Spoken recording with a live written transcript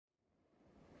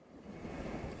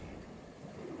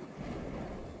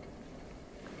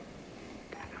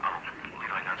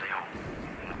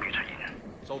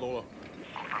到啦。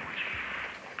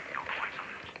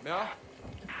咩啊？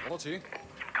攞多錢？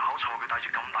搞錯，佢帶住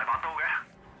咁大把刀嘅。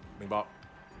明白。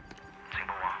情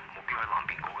報話目標喺南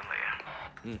邊過緊嚟啊。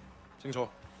嗯，清楚。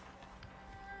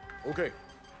OK，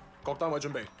 各單位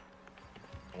準備，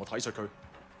同我睇實佢。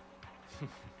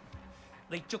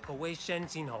你捉個 Wei Shen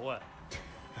先好啊。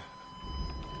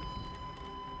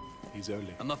He's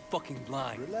only. I'm not fucking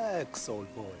blind. Relax,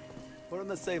 old boy. We're on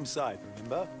the same side,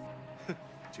 remember?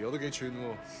 條友都幾串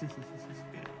喎。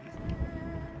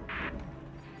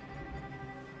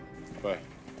喂，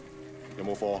有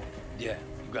冇貨 Yeah,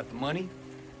 you got the money?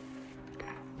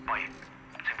 喂，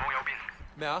情報右邊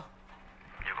咩啊？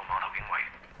有個碼頭警衛，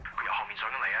佢由後面上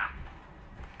緊嚟啊！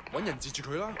揾人截住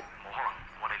佢啦！冇可能，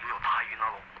我哋呢度太遠啦，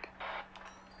路。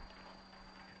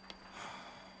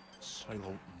細路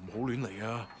唔好亂嚟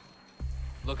啊！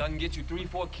 Look, I can get you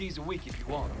 3-4 keys a week if you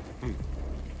want.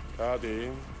 睇下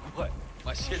點？ What?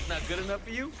 My shit's not good enough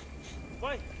for you?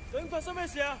 喂，究竟發生咩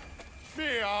事啊？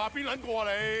咩啊？邊撚過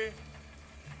啊你？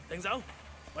停手，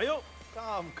咪喐！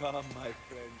 Come, my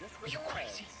friend. Just Are you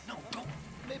crazy? No, don't.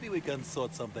 maybe we can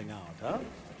sort something out, huh?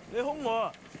 你兇我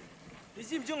啊！你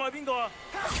知唔知我係邊個啊？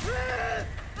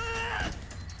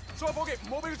所有伙計唔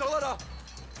好俾佢走得啦！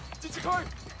截住佢！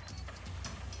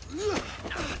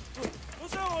好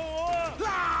傷害我啊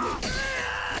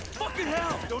Fucking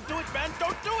hell!！Don't do it, man!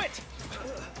 Don't do it!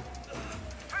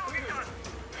 喺後面人，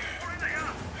我亂嚟啊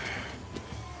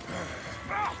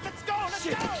Let's go! Let's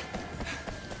go!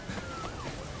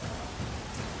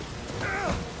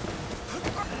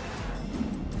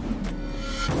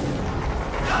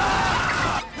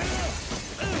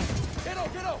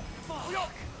 Get out！ 唔喐！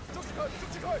捉住佢！捉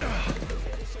住佢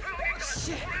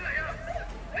 ！Shit！ 我亂嚟啊！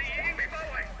你已經被包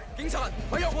圍。警察，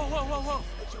咪喐！哇！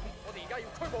我哋而家要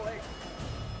拘捕你。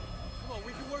Come on,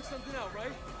 we can work something out,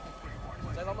 right？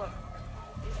 唔使諗啦，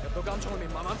入到監倉裏面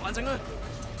慢慢反省啦。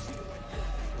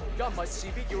而家唔係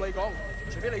事必要你講，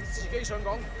除非你自己想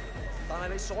講。但係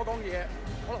你所講嘅嘢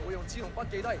可能會用紙同筆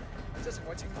記低，即係成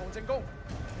為呈堂證供。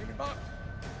你明白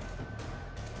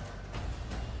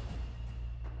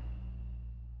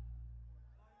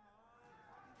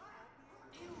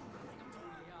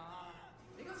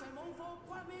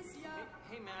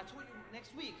？Hey man, I told you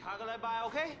next week，下個禮拜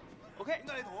OK？OK？ 點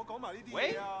解你同我講埋呢啲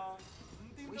嘢啊？唔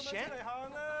掂咁樣出嚟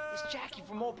行啦 It's Jackie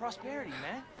from Old Prosperity,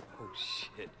 man. Oh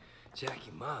shit.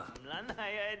 Jackie Ma.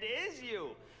 Lanaya, it is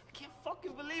you. I can't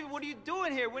fucking believe it. What are you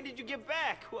doing here? When did you get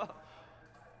back? Well,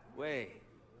 wait.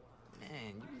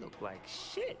 Man, you look like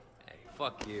shit. Hey,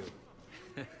 fuck you.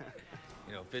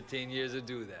 You know, 15 years to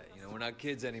do that. You know, we're not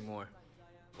kids anymore.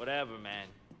 Whatever, man.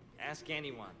 Ask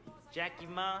anyone. Jackie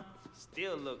Ma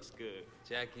still looks good.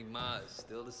 Jackie Ma is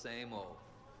still the same old,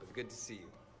 but good to see you.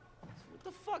 What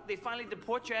the fuck? They finally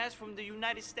deport your ass from the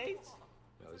United States?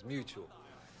 That was mutual.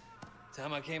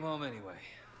 Time I came home anyway.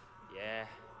 Yeah,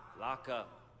 lock up.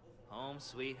 Home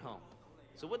sweet home.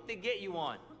 So what they get you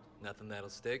on? Nothing that'll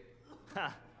stick.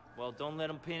 Ha! Well, don't let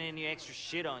them pin any extra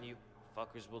shit on you.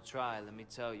 Fuckers will try, let me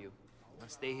tell you.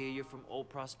 Once they hear you're from Old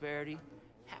Prosperity,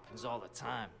 happens all the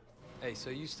time. Hey, so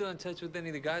you still in touch with any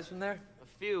of the guys from there? A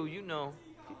few, you know.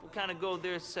 People kind of go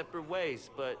their separate ways,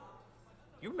 but...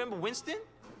 You remember Winston?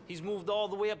 He's moved all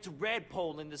the way up to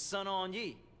Redpole in the Sun on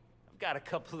Yi. I've got a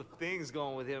couple of things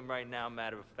going with him right now,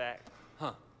 matter of fact.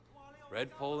 Huh.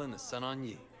 Redpole and the Sun on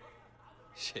Yi.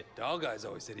 Shit, Dog Eyes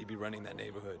always said he'd be running that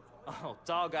neighborhood. Oh,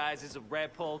 Dog Eyes is a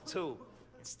Redpole too.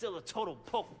 And still a total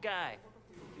poke guy.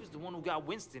 He was the one who got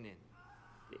Winston in.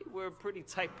 They were pretty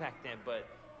tight back then, but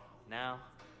now...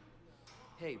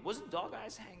 Hey, wasn't Dog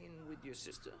Eyes hanging with your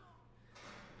sister?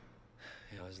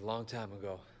 Yeah, it was a long time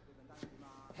ago.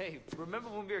 Hey, remember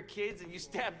when we were kids and you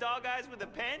stabbed Dog Eyes with a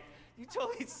pen? You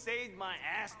totally saved my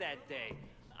ass that day.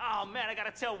 Oh man, I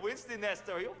gotta tell Winston that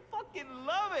story. He'll fucking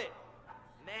love it.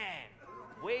 Man,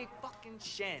 Wei fucking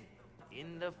Shen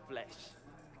in the flesh.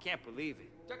 I can't believe it.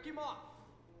 Jackie Ma!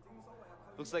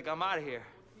 Looks like I'm out of here.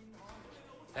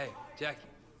 Hey, Jackie.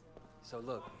 So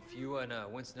look, if you and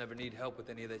Winston ever need help with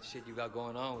any of that shit you got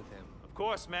going on with him... Of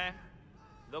course, man.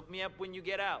 Look me up when you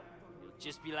get out. It'll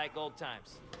just be like old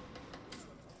times.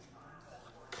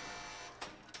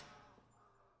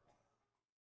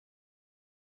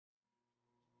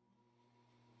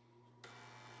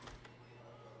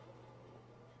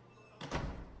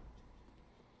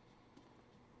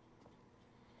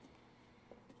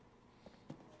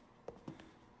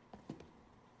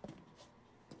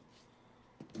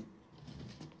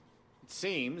 It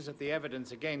seems that the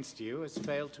evidence against you has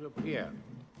failed to appear.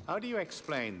 How do you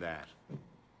explain that?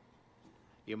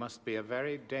 You must be a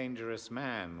very dangerous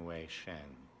man, Wei Shen.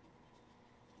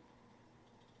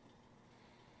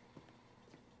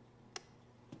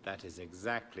 That is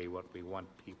exactly what we want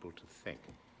people to think.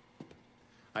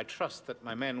 I trust that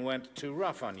my men weren't too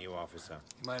rough on you, officer.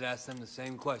 You might ask them the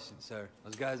same question, sir.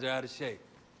 Those guys are out of shape.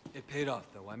 It paid off,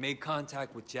 though. I made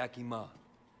contact with Jackie Ma.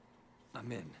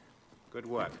 I'm in. Good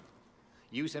work.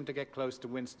 Use him to get close to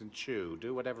Winston Chu.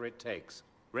 Do whatever it takes.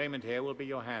 Raymond here will be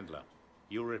your handler.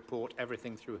 You'll report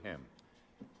everything through him.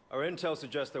 Our intel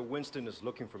suggests that Winston is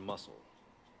looking for muscle.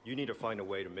 You need to find a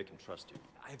way to make him trust you.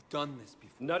 I've done this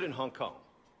before. Not in Hong Kong.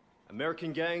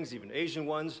 American gangs, even Asian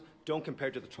ones, don't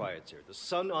compare to the triads here. The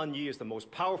Sun On Yi is the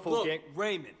most powerful gang— Look,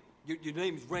 Raymond. Your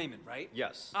name is Raymond, right?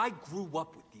 Yes. I grew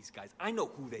up with these guys. I know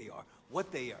who they are,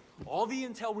 what they are. All the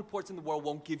intel reports in the world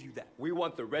won't give you that. We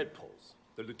want the Red Poles,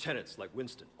 the lieutenants like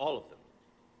Winston, all of them.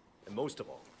 And most of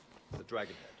all, the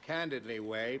Dragonhead. Candidly,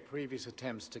 Wei, previous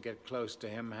attempts to get close to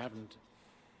him haven't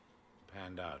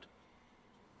panned out.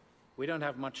 We don't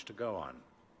have much to go on.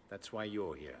 That's why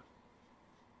you're here.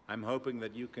 I'm hoping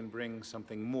that you can bring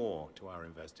something more to our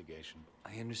investigation.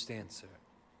 I understand, sir.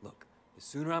 Look, the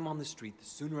sooner I'm on the street, the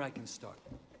sooner I can start.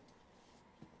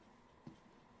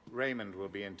 Raymond will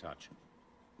be in touch.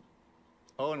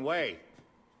 Oh, and Wei,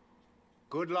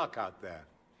 good luck out there.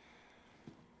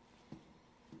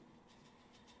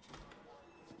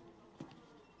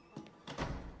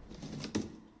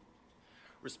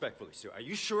 Respectfully, sir, are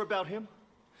you sure about him?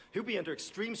 He'll be under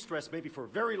extreme stress maybe for a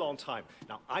very long time.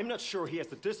 Now, I'm not sure he has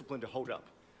the discipline to hold up.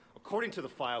 According to the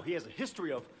file, he has a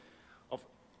history of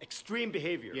extreme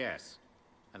behavior. Yes,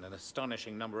 and an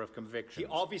astonishing number of convictions. He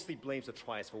obviously blames the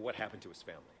triads for what happened to his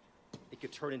family. It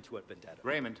could turn into a vendetta.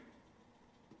 Raymond,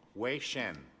 Wei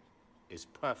Shen is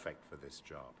perfect for this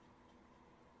job.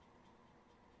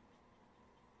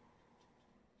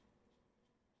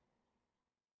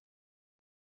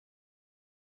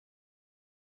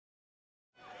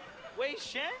 Wei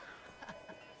Shen?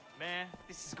 Man,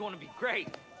 this is going to be great.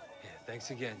 Yeah,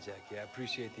 thanks again, Jackie. I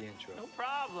appreciate the intro. No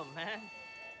problem, man.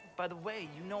 By the way,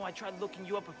 you know I tried looking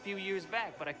you up a few years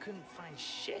back, but I couldn't find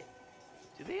shit.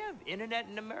 Do they have internet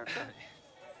in America?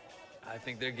 I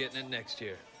think they're getting it next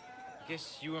year. I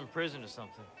guess you were in prison or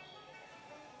something.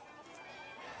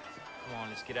 Come on,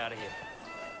 let's get out of here.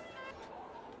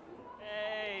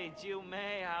 Hey, Jill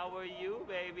May, how are you,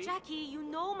 baby? Jackie, you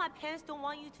know my parents don't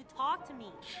want you to talk to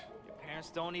me. Your parents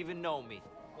don't even know me.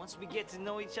 Once we get to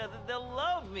know each other, they'll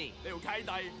love me. 呢條契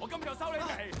弟，我今日收你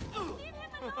皮。Leave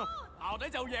him alone! 淆底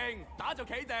就認，打就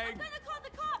企定。I'm gonna call the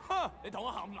cops! 哼！你同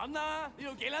我含撚啦！呢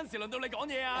度幾撚時輪到你講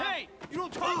嘢啊 Hey, you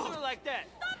don't talk to her like that.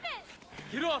 Stop it!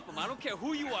 Get off him. I don't care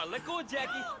who you are. Let go of Jackie.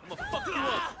 I'm gonna fuck you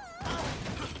up.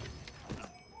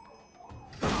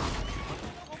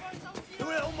 屌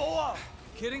你老母啊！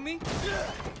 Kidding me?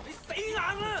 你死硬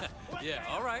啊！ Yeah,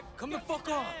 all right. Come the fuck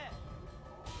on.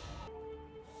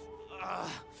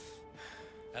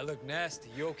 That look nasty.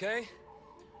 You okay?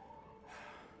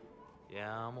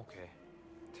 Yeah, I'm okay.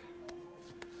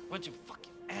 Bunch of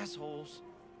fucking assholes.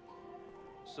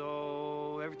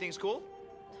 So, everything's cool?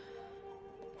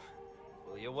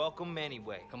 Well, you're welcome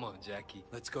anyway. Come on, Jackie.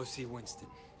 Let's go see Winston.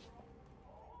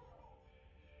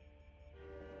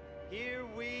 Here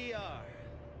we are.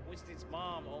 Winston's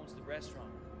mom owns the restaurant.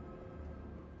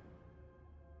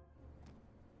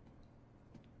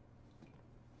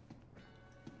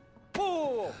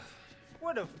 Whoa!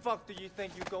 Where the fuck do you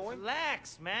think you're going?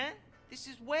 Relax, man. This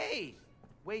is Wei.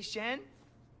 Wei Shen.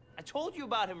 I told you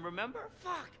about him, remember?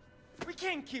 Fuck! We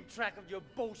can't keep track of your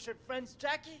bullshit friends,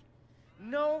 Jackie.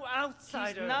 No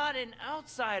outsider. He's not an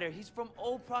outsider. He's from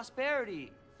old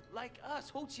prosperity. Like us,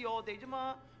 Hochi all day.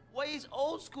 Wei's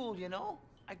old school, you know?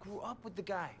 I grew up with the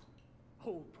guy.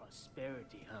 Old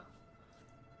prosperity, huh?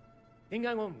 點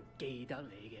解我唔記得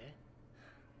你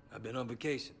嘅？ I've been on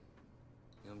vacation.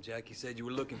 Jackie said you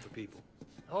were looking for people.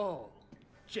 Oh,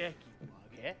 Jackie 話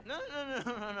嘅。 No.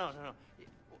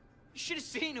 You should have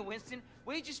seen it, Winston.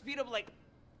 Wei just beat up like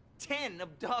 10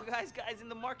 of Dog Eyes guys in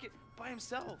the market by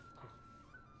himself.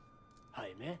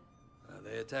 係咩？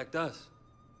 They attacked us.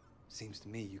 Seems to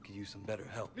me you could use some better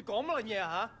help. 你講乜嘢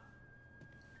嚇？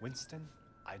 Winston,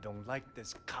 I don't like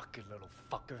this cocky little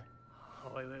fucker.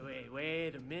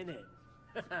 Wait a minute.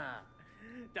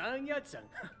 等一陣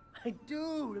I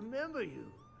do remember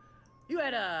you. You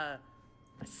had a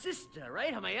sister,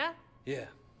 right? 係咪啊？ Yeah,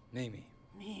 Mimi.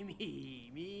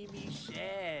 Mimi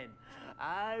Shen.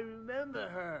 I remember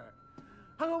her.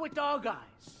 Hung out with dog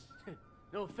eyes.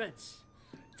 No offense.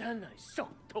 真係熟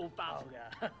到爆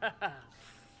㗎。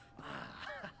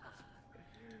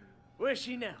Where's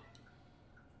she now?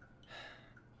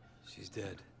 She's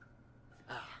dead.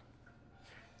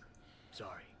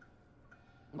 Sorry.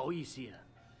 唔好意思啊。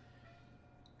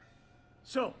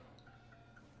So,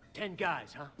 10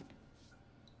 guys, huh?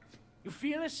 You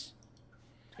fearless?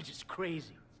 Or just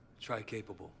crazy? Try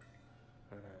capable.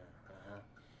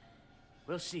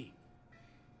 We'll see.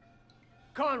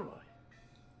 Conroy,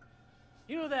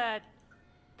 you know that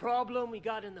problem we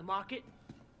got in the market?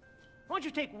 Why don't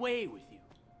you take Wei with you?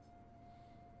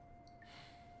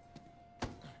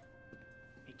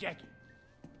 Hey, Jackie,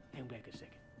 hang back a second.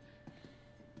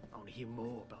 I want to hear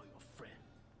more about your friend.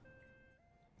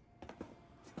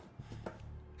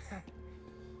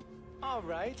 All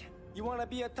right. You want to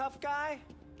be a tough guy?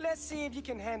 Let's see if you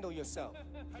can handle yourself.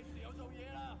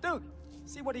 Dude,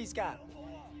 see what he's got.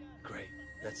 Great.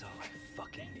 That's all I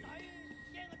fucking need.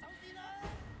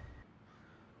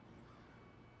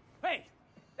 Hey,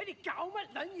 你哋搞乜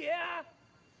撚嘢啊?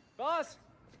 Boss,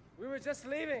 we were just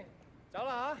leaving. 走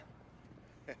啦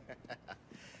吓.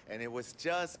 And it was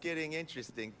just getting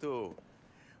interesting too.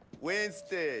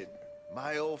 Winston,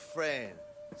 my old friend.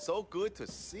 So good to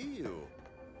see you.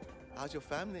 How's your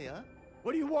family, huh?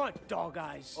 What do you want, dog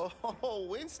eyes? Oh,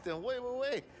 Winston,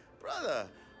 wait. Brother,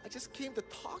 I just came to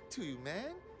talk to you,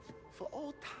 man. For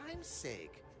old time's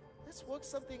sake. Let's work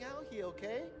something out here,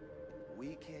 okay?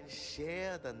 We can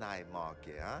share the night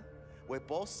market, huh? We're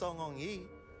both Songongyi,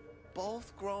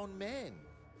 both grown men.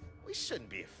 We shouldn't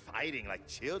be fighting like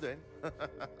children.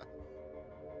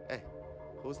 Hey,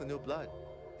 who's the new blood?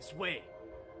 It's Wei.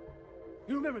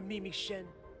 You remember Mimi Shen?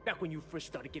 Back when you first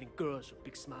started getting girls with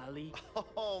Big Smiley?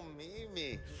 Oh,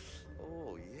 Mimi.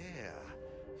 Oh, yeah.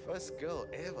 First girl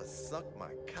ever sucked my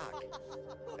cock.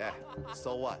 Yeah,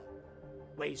 so what?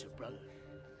 Wei's her brother.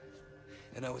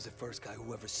 And I was the first guy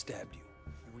who ever stabbed you.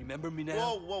 You remember me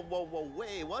now? Whoa,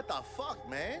 Wei, what the fuck,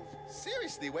 man?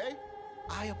 Seriously, Wei?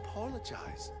 I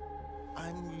apologize.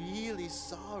 I'm really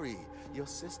sorry your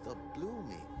sister blew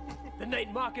me. The night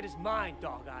market is mine,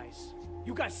 dog eyes.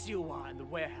 You got Siwa in the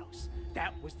warehouse.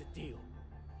 That was the deal.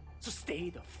 So stay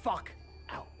the fuck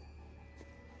out.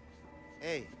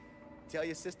 Hey, tell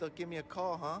your sister give me a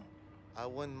call, huh? I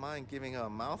wouldn't mind giving her a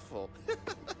mouthful.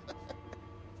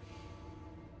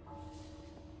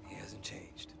 He hasn't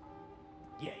changed.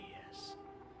 Yeah, he has.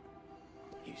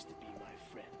 He used to be my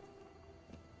friend.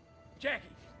 Jackie,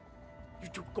 you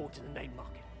two go to the night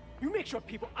market. You make sure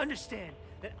people understand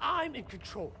that I'm in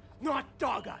control, not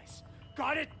dog eyes.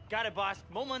 Got it? Got it, boss.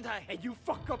 Moment. And you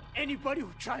fuck up anybody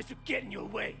who tries to get in your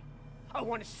way. I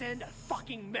want to send a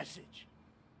fucking message.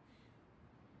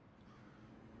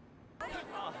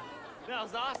 Oh, that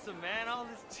was awesome, man. All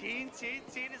this teen.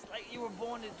 It's like you were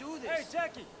born to do this. Hey,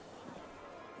 Jackie.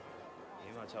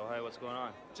 You want to tell her what's going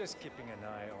on? Just keeping an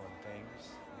eye on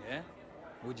things. Yeah?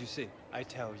 What'd you see? I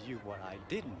tell you what I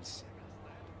didn't see.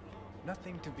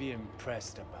 Nothing to be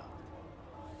impressed about.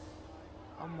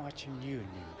 I'm watching you,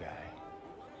 new guy.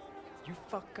 You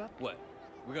fuck up? What?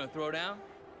 We're gonna throw down?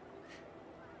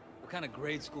 What kind of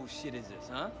grade school shit is this,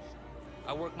 huh?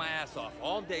 I work my ass off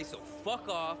all day, so fuck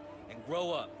off and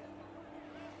grow up.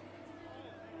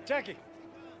 Jackie,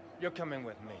 you're coming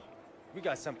with me. We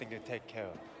got something to take care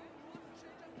of.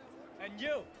 And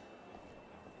you!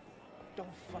 Don't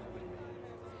fuck with me.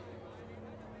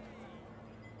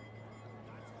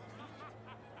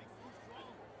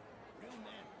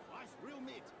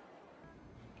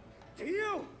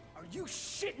 You! Are you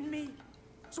shitting me?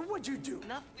 So what'd you do?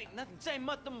 Nothing. Say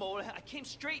nothing. I came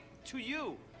straight to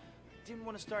you. Didn't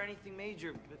want to start anything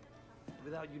major, but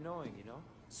without you knowing, you know?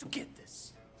 So get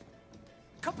this.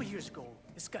 A couple years ago,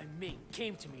 this guy Ming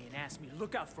came to me and asked me to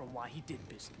look out for him while he did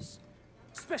business.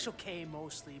 Special K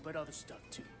mostly, but other stuff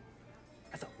too.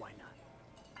 I thought, why not?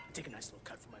 Take a nice little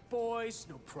cut for my boys,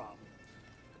 no problem.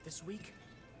 But this week,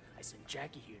 I sent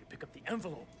Jackie here to pick up the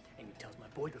envelope, and he tells my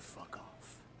boy to fuck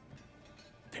off.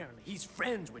 Apparently, he's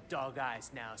friends with Dog Eyes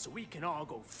now, so we can all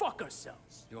go fuck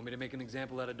ourselves. You want me to make an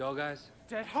example out of Dog Eyes?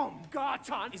 That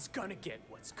Gatan is gonna get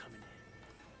what's coming in.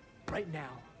 Right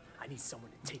now, I need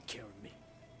someone to take care of me.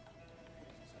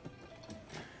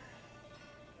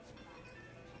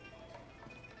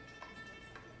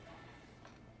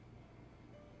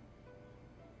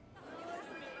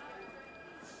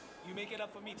 You make it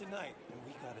up for me tonight, and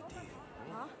we got a deal.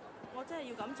 Huh? 我真係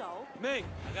要咁做? Ming,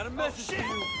 I got a message for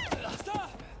you. Stop!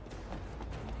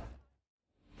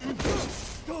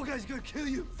 Dog Eyes gonna kill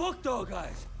you. Fuck Dog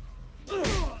Eyes.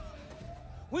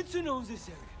 Winston owns this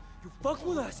area. You fuck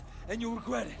with us, and you'll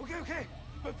regret it. Okay.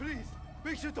 But please,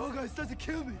 make sure Dog Eyes doesn't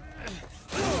kill me.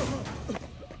 Oh,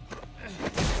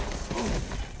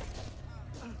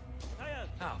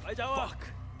 fuck.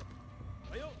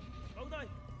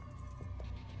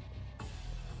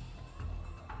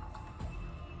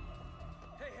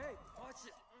 Hey, watch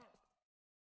it.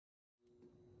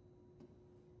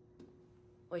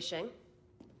 Wei Sheng,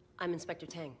 I'm Inspector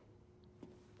Tang.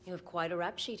 You have quite a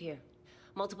rap sheet here.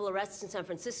 Multiple arrests in San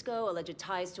Francisco, alleged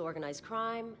ties to organized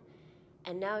crime,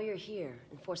 and now you're here,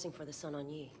 enforcing for the son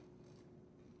ogni.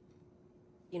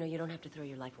 You know, you don't have to throw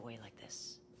your life away like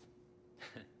this.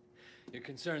 Your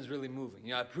concern's really moving.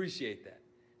 You know, I appreciate that.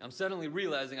 I'm suddenly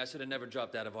realizing I should have never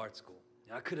dropped out of art school.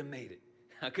 You know, I could have made it.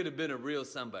 I could have been a real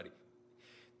somebody.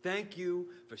 Thank you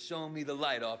for showing me the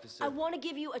light, officer. I want to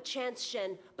give you a chance,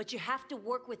 Shen, but you have to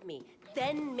work with me.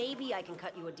 Then maybe I can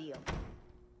cut you a deal.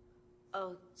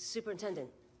 Oh, Superintendent,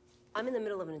 I'm in the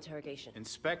middle of an interrogation.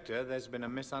 Inspector, there's been a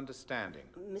misunderstanding.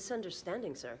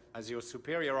 Misunderstanding, sir? As your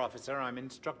superior officer, I'm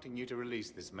instructing you to release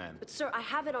this man. But sir, I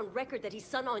have it on record that he's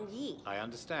son ogni. I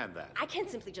understand that. I can't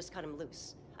simply just cut him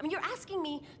loose. I mean, you're asking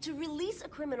me to release a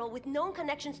criminal with known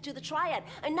connections to the Triad,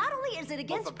 and not only is it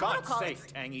against protocol... For God's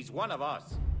sake, Tang, he's one of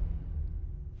us.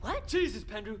 What? Jesus,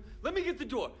 Pendrew, let me get the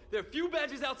door. There are a few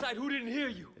badges outside who didn't hear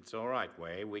you. It's all right,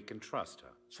 Wei. We can trust her.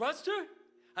 Trust her?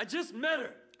 I just met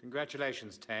her.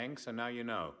 Congratulations, Tang, so now you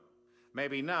know.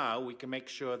 Maybe now we can make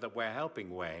sure that we're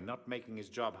helping Wei, not making his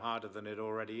job harder than it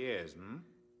already is, hmm?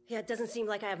 Yeah, it doesn't seem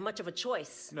like I have much of a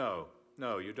choice. No,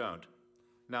 you don't.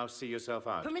 Now see yourself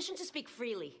out. Permission to speak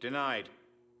freely. Denied.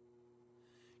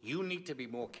 You need to be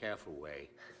more careful, Wei.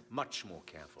 Much more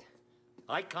careful.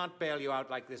 I can't bail you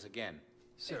out like this again.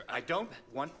 Sir, I don't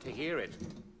want to hear it.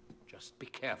 Just be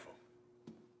careful.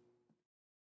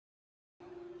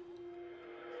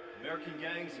 American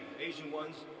gangs and Asian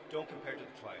ones don't compare to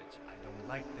the Triads. I don't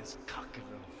like this cocky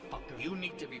little fucker. You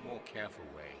need to be more careful,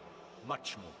 Wei.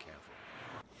 Much more careful.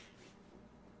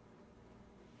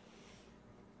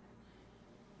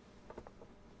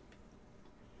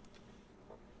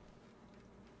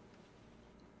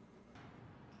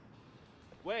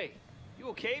 Wait, you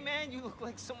okay, man? You look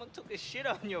like someone took a shit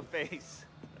on your face.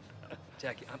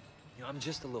 Jackie, I'm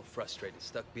just a little frustrated,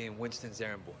 stuck being Winston's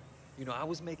errand boy. You know, I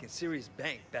was making serious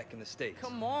bank back in the States.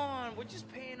 Come on, we're just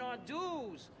paying our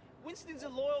dues. Winston's a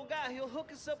loyal guy. He'll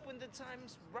hook us up when the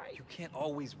time's right. You can't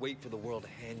always wait for the world to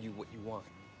hand you what you want.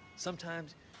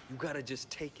 Sometimes you gotta just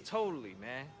take it. Totally,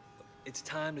 man. Look, it's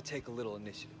time to take a little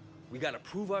initiative. We gotta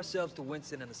prove ourselves to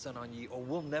Winston and the son ogni, or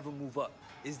we'll never move up.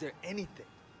 Is there anything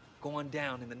going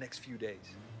down in the next few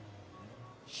days?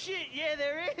 Shit, yeah,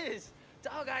 there is.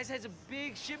 Dog Eyes has a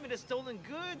big shipment of stolen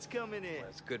goods coming in. Well,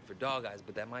 it's good for Dog Eyes,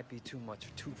 but that might be too much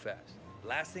too fast.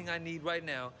 Last thing I need right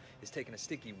now is taking a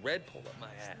sticky red pull up my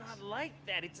ass. It's not like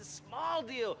that. It's a small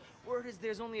deal. Word is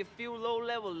there's only a few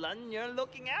low-level Londoners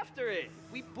looking after it.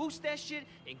 If we boost that shit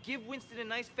and give Winston a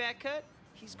nice fat cut,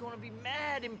 he's gonna be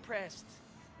mad impressed.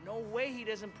 No way he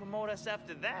doesn't promote us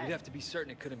after that. You'd have to be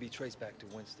certain it couldn't be traced back to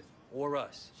Winston. Or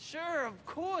us. Sure, of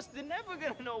course. They're never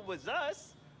gonna know it was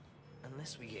us.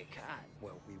 Unless we get caught.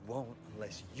 Well, we won't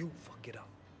unless you fuck it up.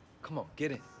 Come on,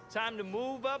 get in. Time to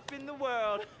move up in the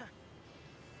world.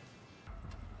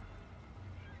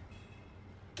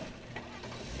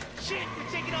 Shit,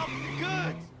 we're taking off the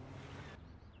goods!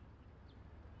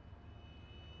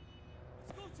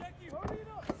 Let's go, Jackie, hurry it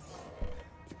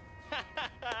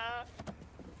up!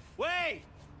 Wait!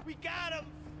 We got him!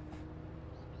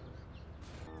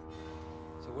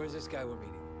 So where's this guy we're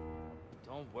meeting?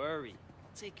 Don't worry.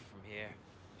 I'll take it from here.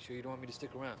 You sure you don't want me to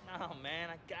stick around? No, man,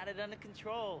 I got it under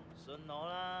control. So,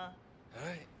 Nola. All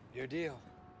right, your deal.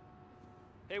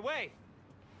 Hey, wait!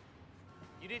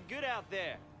 You did good out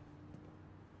there.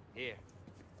 Here,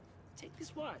 take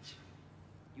this watch.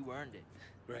 You earned it.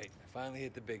 Great, I finally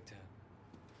hit the big time.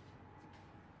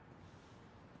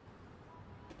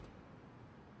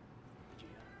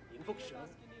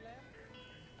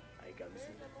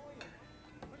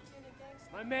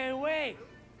 My man Wei,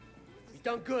 you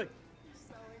done good.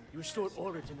 You restored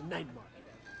order to the night market.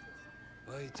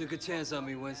 Well, you took a chance on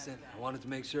me, Winston. I wanted to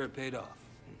make sure it paid off.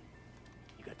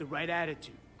 You got the right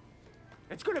attitude.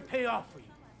 It's gonna pay off for you.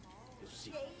 You'll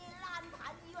see.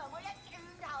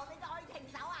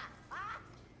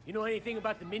 You know anything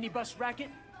about the minibus racket?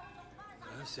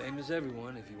 Well, same as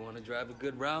everyone. If you want to drive a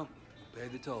good route, you pay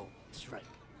the toll. That's right.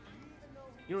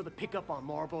 You know the pickup on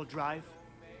Marlboro Drive?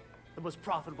 The most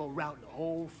profitable route in the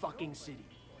whole fucking city.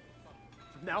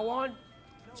 From now on,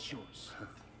 it's yours.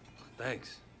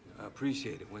 Thanks. I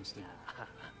appreciate it, Winston.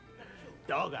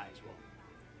 Dog Eyes won't.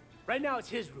 Right now it's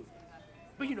his route.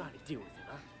 But you know how to deal with it,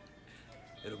 huh?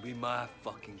 It'll be my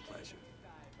fucking pleasure.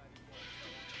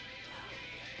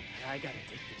 I gotta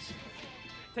take this.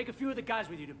 Take a few of the guys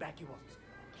with you to back you up.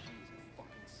 Jesus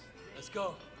fucking... Let's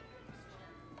go.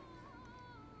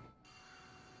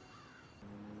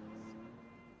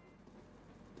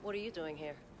 What are you doing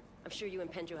here? I'm sure you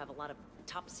and Pendrew have a lot of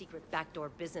top-secret backdoor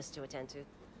business to attend to.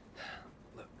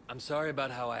 Look, I'm sorry about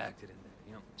how I acted in there.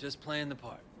 You know, just playing the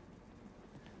part.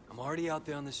 I'm already out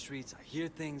there on the streets. I hear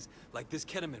things like this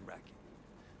ketamine racket.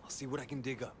 I'll see what I can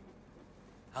dig up.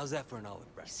 How's that for an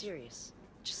olive branch? Serious.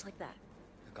 Just like that.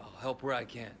 Look, I'll help where I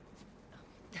can.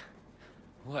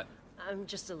 What? I'm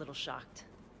just a little shocked.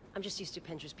 I'm just used to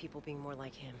Pendra's people being more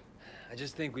like him. I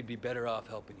just think we'd be better off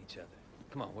helping each other.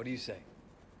 Come on, what do you say?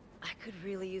 I could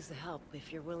really use the help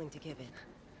if you're willing to give it.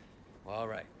 Well, all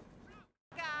right.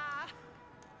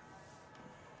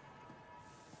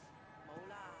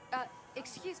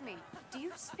 Excuse me, do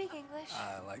you speak English?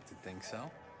 I like to think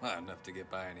so. Well, enough to get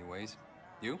by anyways.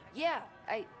 You? Yeah,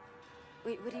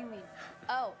 Wait, what do you mean?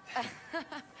 Oh,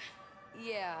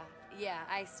 yeah,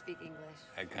 I speak English.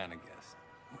 I kind of guessed.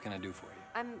 What can I do for you?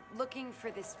 I'm looking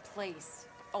for this place,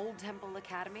 Old Temple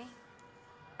Academy.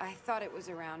 I thought it was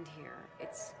around here.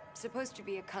 It's supposed to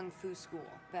be a kung fu school,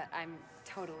 but I'm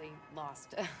totally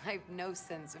lost. I have no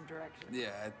sense of direction.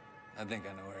 Yeah, I think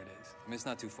I know where it is. I mean, it's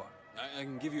not too far. I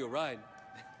can give you a ride.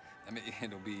 I mean,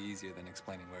 it'll be easier than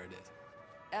explaining where it is.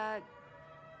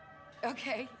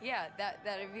 Okay, yeah,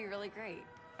 that'd be really great.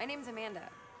 My name's Amanda,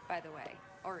 by the way,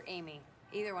 or Amy.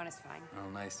 Either one is fine. Oh,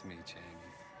 nice to meet you,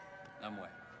 Amy. I'm Wei.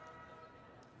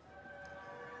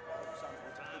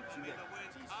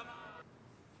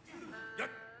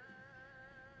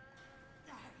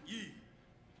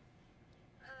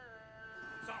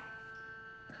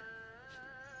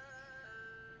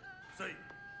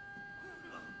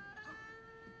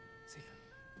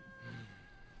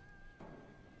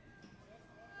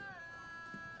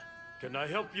 Can I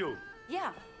help you?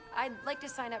 Yeah, I'd like to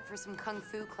sign up for some kung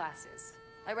fu classes.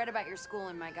 I read about your school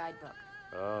in my guidebook.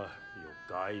 Your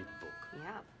guidebook.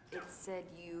 Yeah, it said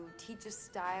you teach a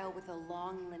style with a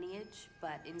long lineage,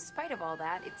 but in spite of all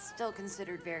that, it's still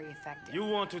considered very effective. You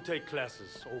want to take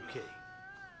classes, okay.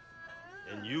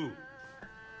 And you?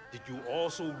 Did you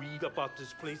also read about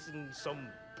this place in some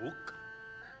book?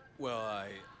 Well,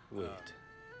 Wait.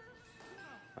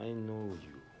 I know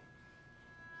you.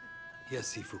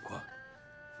 Yes, Sifu Kwa.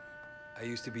 I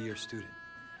used to be your student.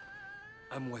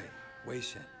 I'm Wei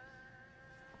Shen.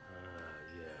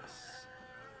 Yes.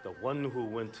 The one who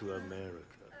went to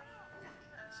America.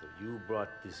 So you brought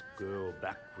this girl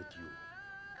back with you.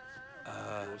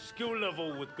 Your skill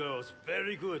level with girls,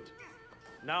 very good.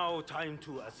 Now time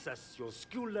to assess your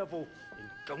skill level in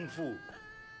Kung Fu.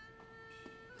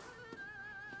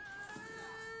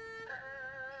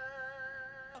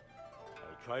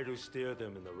 I try to steer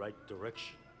them in the right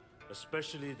direction,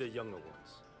 especially the younger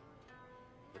ones.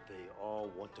 But they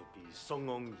all want to be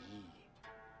Songong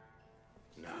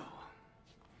Yi.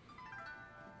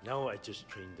 Now I just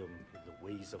train them in the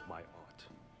ways of my art.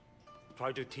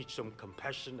 Try to teach them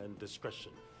compassion and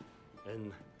discretion,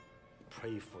 and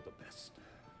pray for the best.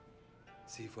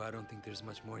 Sifu, I don't think there's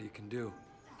much more you can do.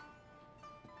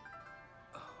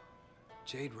 Oh,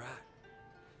 Jade Rat.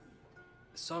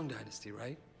 The Song Dynasty,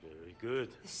 right? Very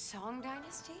good. The Song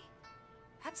Dynasty?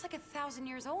 That's like 1,000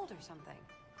 years old or something.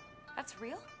 That's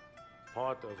real?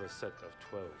 Part of a set of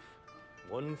 12.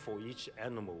 One for each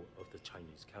animal of the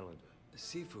Chinese calendar.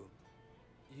 Sifu,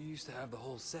 you used to have the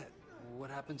whole set.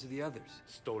 What happened to the others?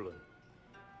 Stolen.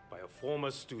 By a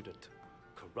former student,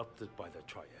 corrupted by the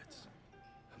Triads.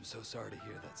 I'm so sorry to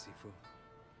hear that, Sifu.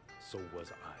 So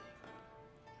was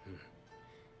I.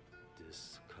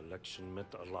 This collection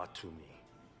meant a lot to me.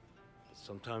 But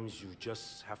sometimes you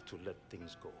just have to let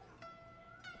things go.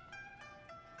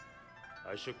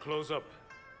 I should close up.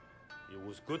 It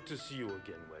was good to see you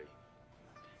again, Wei.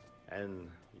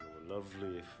 And your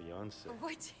lovely fiancé.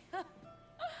 What?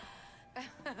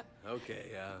 Okay,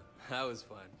 that was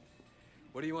fun.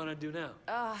 What do you want to do now?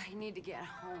 I need to get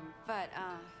home, but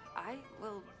I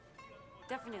will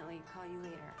definitely call you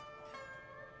later.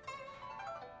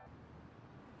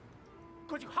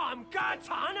 嗰條冚家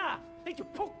鏟啊！你條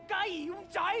仆街妖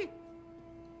仔！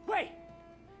喂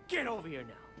get over here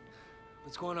now.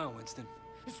 What's going on, Winston?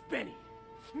 It's Benny,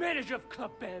 manager of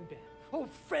Club Bam Bam, old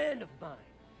friend of mine.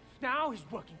 Now he's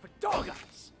working for Dog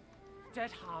Eyes.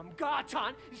 That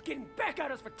Hamgatan is getting back at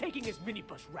us for taking his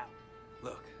minibus route.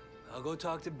 Look, I'll go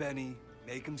talk to Benny,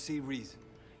 make him see reason.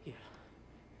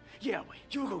 Yeah, wait,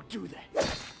 you go do that.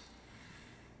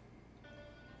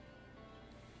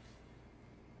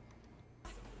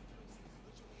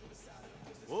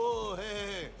 Whoa,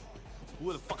 hey.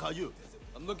 Who the fuck are you?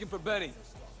 I'm looking for Benny.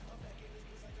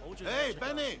 Hey,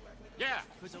 Benny! Yeah.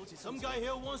 Some guy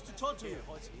here wants to talk to you.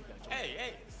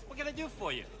 Hey, what can I do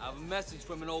for you? I have a message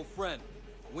from an old friend,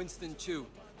 Winston Chu.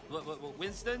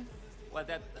 Winston? Well,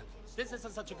 this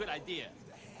isn't such a good idea.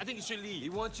 I think you should leave. He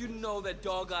wants you to know that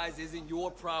Dog Eyes isn't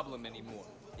your problem anymore.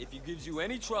 If he gives you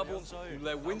any trouble, you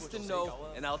let Winston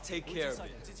know, and I'll take care of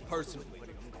it, personally.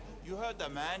 You heard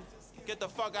that, man. Get the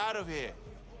fuck out of here.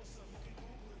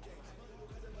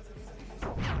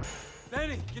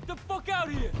 Benny, get the fuck out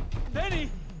of here! Benny,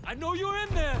 I know you're in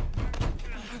there!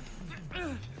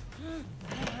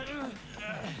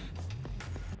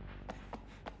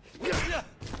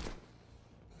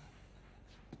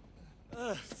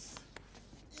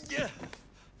 Yeah.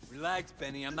 Relax,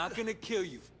 Benny. I'm not gonna kill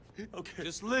you. Okay.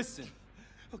 Just listen.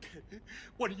 Okay.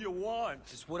 What do you want?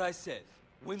 Just what I said.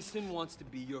 Winston wants to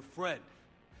be your friend.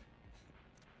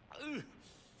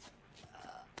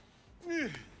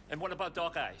 And what about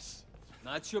Dog Eyes?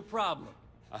 Not your problem.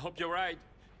 I hope you're right.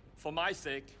 For my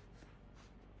sake.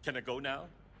 Can I go now?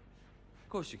 Of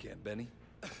course you can, Benny.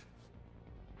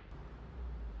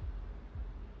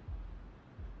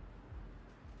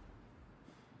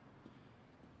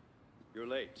 You're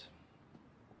late.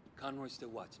 Conroy's still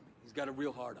watching me. He's got a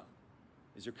real hard on.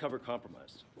 Is your cover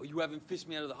compromised? Well, you haven't fished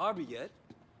me out of the harbor yet.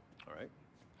 All right.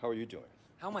 How are you doing?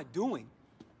 How am I doing?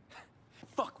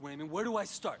 Fuck, Raymond, where do I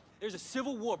start? There's a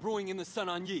civil war brewing in the Sun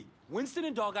on Yi. Winston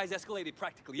and Dog Eyes escalated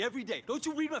practically every day. Don't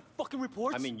you read my fucking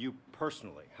reports? I mean, you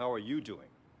personally. How are you doing?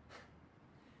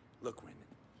 Look, Raymond,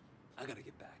 I gotta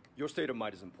get back. Your state of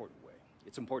mind is important, Way.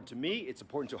 It's important to me, it's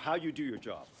important to how you do your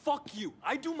job. Fuck you.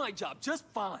 I do my job just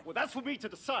fine. Well, that's for me to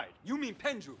decide. You mean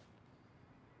Pendrew?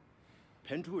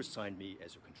 Pendrew assigned me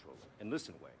as your controller. And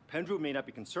listen, Way, Pendrew may not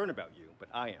be concerned about you, but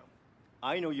I am.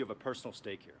 I know you have a personal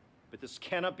stake here, but this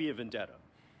cannot be a vendetta.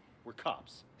 We're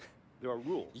cops. There are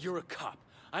rules. You're a cop.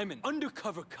 I'm an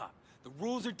undercover cop. The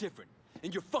rules are different.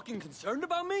 And you're fucking concerned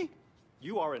about me?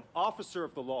 You are an officer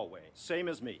of the law, Way, same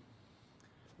as me.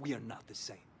 We are not the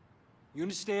same. You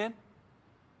understand?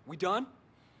 We done?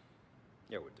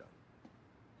 Yeah, we're done.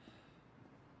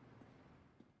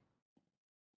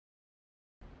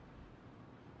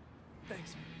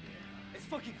 Thanks. It's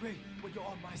fucking great when you're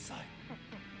on my side.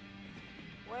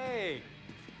 Wait,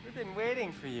 we've been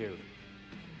waiting for you.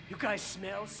 You guys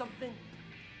smell something?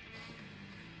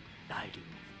 I do.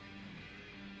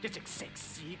 一直食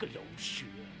屎嘅老鼠。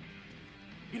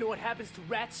You know what happens to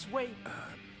rats, Wei?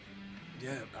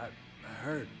 Yeah, I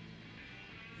heard.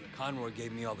 Yeah, Conroy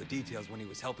gave me all the details when he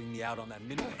was helping me out on that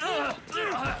midway.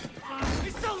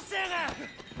 你收聲啊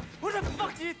Who the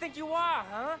fuck do you think you are,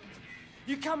 huh?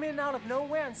 You come in out of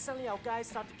nowhere and suddenly our guys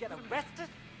start to get arrested?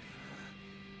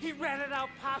 He ratted out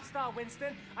pop star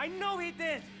Winston. I know he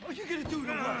did. What are you gonna do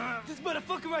to what? This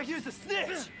motherfucker right here is a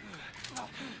snitch!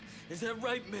 Is that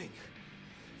right, Ming?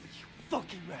 You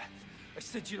fucking rat. I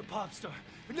sent you to Popstar,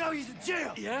 but now he's in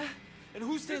jail! Yeah? And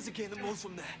who stands to gain the most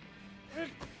from that?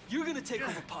 You're gonna take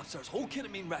over Popstar's whole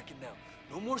ketamine racket now.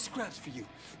 No more scraps for you.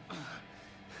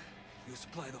 You'll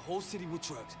supply the whole city with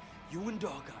drugs. You and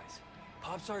Dog Eyes.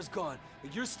 Popstar's gone,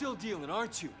 but you're still dealing,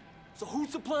 aren't you? So who's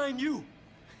supplying you?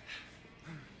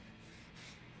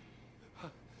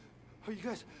 Are you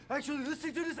guys actually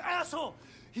listening to this asshole?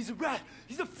 He's a rat!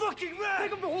 He's a fucking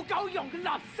rat!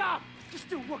 You're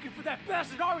still working for that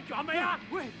bastard, aren't you?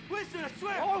 Wait, Winston, I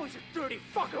swear! Oh, he's a dirty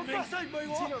fucker, man!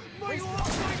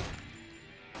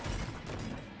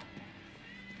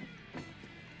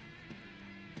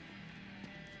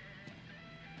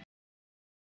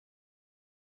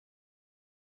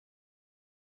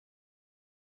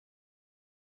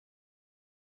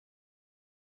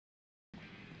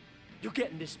 You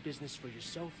get in this business for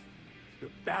yourself,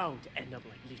 you're bound to end up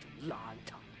like little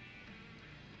Lanta.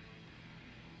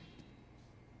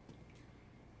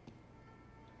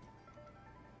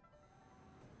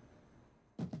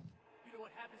 You know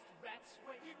what happens to rats?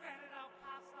 Wait, he ratted out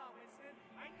pop star Winston.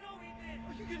 I know he did.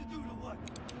 What are you gonna do to what?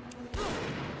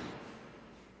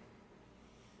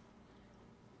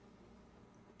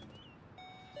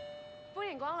 歡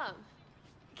迎光臨.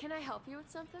 Can I help you with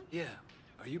something? Yeah.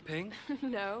 Are you Ping?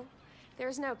 No,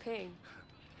 there's no Ping.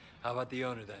 How about the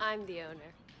owner then? I'm the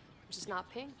owner. I'm just not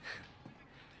Ping.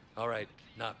 All right,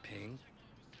 not Ping.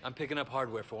 I'm picking up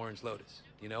hardware for Orange Lotus.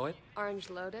 You know it? Orange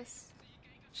Lotus?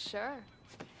 Sure.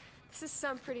 This is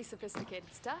some pretty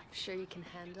sophisticated stuff. Sure you can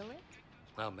handle it?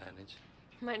 I'll manage.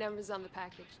 My number's on the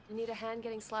package. You need a hand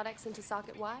getting slot X into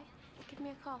socket Y? Give me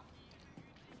a call.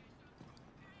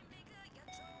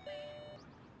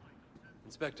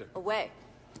 Inspector. Away.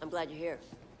 I'm glad you're here.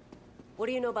 What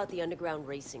do you know about the underground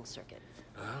racing circuit?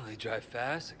 Well, they drive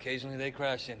fast. Occasionally they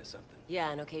crash into something.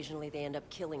 Yeah, and occasionally they end up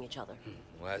killing each other.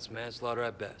 Well, that's manslaughter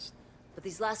at best. But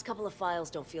these last couple of files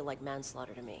don't feel like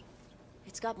manslaughter to me.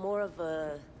 It's got more of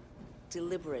a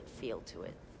deliberate feel to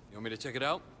it. You want me to check it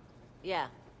out? Yeah.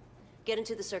 Get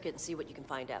into the circuit and see what you can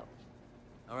find out.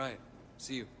 All right.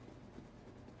 See you.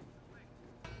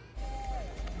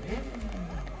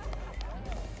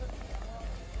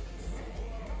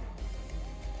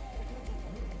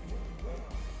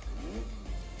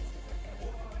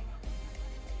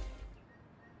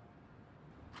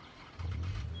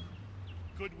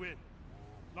 good win.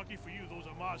 Lucky for you, those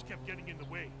Amars kept getting in the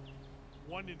way.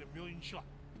 1 in a million shot.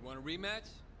 You want a rematch?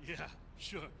 Yeah,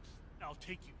 sure. I'll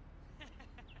take you.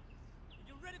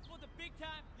 You're ready for the big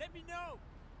time? Let me know.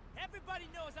 Everybody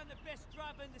knows I'm the best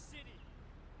driver in the city.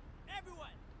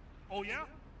 Everyone. Oh yeah?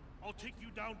 I'll take you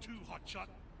down too, hotshot.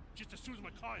 Just as soon as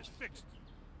my car is fixed.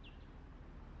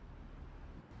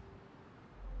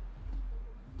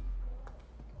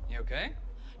 You okay?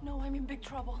 No, I'm in big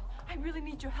trouble. I really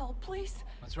need your help, please.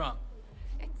 What's wrong?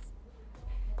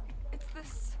 It's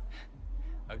this.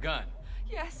 A gun?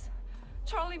 Yes.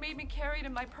 Charlie made me carry it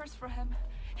in my purse for him.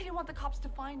 He didn't want the cops to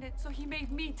find it, so he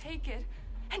made me take it.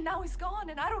 And now he's gone,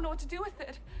 and I don't know what to do with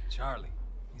it. Charlie.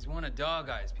 He's one of Dog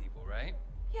Eye's people, right?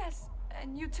 Yes,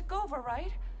 and you took over,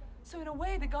 right? So in a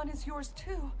way, the gun is yours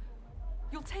too.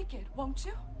 You'll take it, won't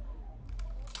you?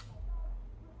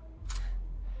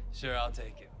 Sure, I'll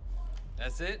take it.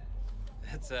 That's it?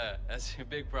 That's your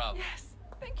big problem. Yes,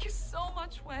 thank you so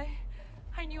much, Wei.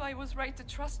 I knew I was right to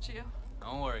trust you.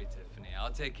 Don't worry, Tiffany.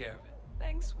 I'll take care of it.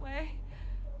 Thanks, Wei.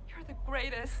 You're the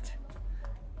greatest.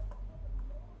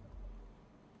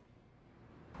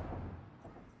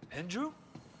 Andrew?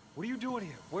 What are you doing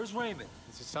here? Where's Raymond?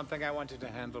 This is something I wanted to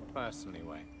handle personally,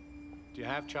 Wei. Do you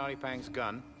have Charlie Pang's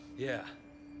gun? Yeah.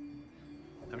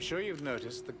 I'm sure you've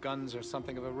noticed that guns are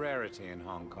something of a rarity in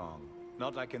Hong Kong.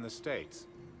 Not like in the States.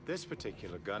 This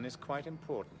particular gun is quite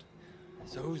important.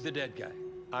 So who's the dead guy?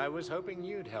 I was hoping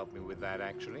you'd help me with that,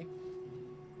 actually.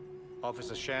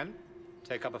 Officer Shen,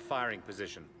 take up a firing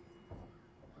position.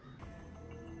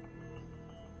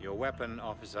 Your weapon,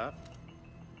 officer.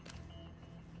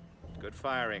 Good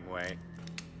firing, Wei.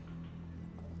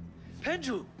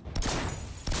 Andrew!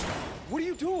 What are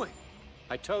you doing?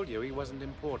 I told you he wasn't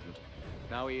important.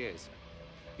 Now he is.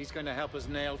 He's going to help us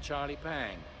nail Charlie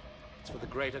Pang. It's for the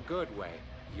greater good, Wei.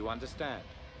 You understand?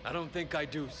 I don't think I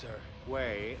do, sir.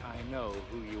 Wei, I know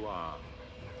who you are.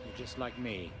 You're just like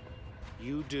me.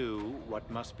 You do what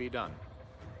must be done.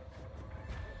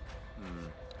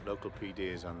 Local PD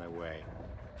is on their way.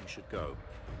 You should go.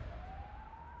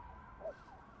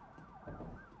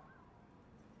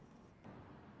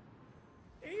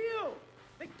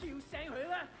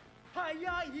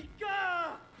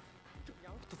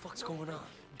 What the fuck's going on?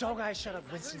 Dog Eye shut up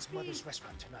Winston's mother's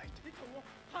restaurant tonight.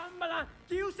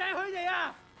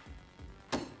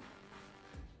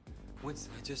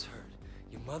 Winston, I just heard.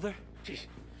 Your mother? She's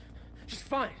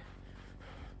fine.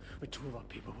 But 2 of our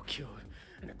people were killed,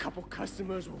 and a couple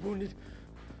customers were wounded.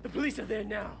 The police are there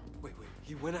now. Wait,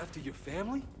 he went after your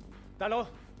family? 大佬,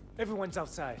 everyone's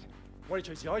outside. 我哋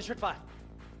隨時可以出發.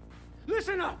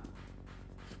 Listen up!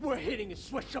 We're hitting a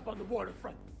sweatshop on the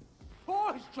waterfront.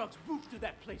 All his trucks move to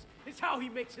that place. It's how he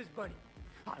makes his money.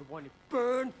 I want it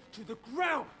burned to the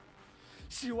ground.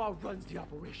 Siwa runs the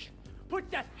operation. Put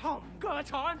that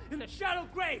Gatan in the shallow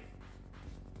grave.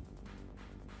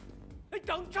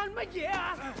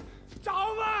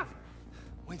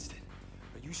 Winston,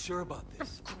 are you sure about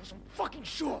this? Of course, I'm fucking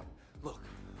sure. Look,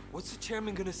 what's the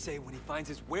chairman gonna say when he finds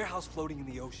his warehouse floating in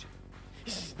the ocean?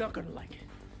 He's not gonna like it.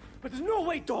 But there's no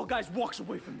way Dog Eyes walks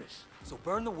away from this. So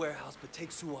burn the warehouse, but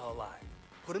take Suwa alive.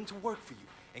 Put him to work for you,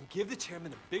 and give the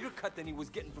chairman a bigger cut than he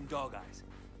was getting from Dog Eyes.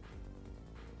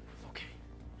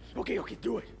 Okay,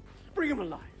 do it. Bring him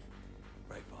alive.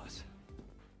 Right, boss.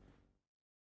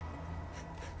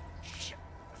 Shit.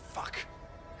 Fuck.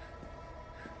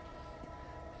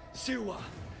 Siwa,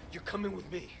 you're coming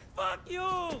with me. Fuck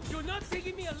you! You're not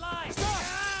taking me alive!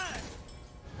 Stop!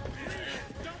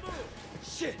 Don't move!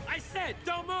 Shit! I said,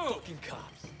 don't move! Fucking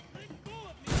cops.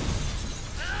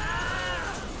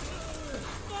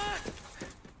 Fuck!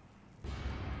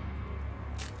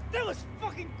 That was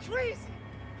fucking crazy!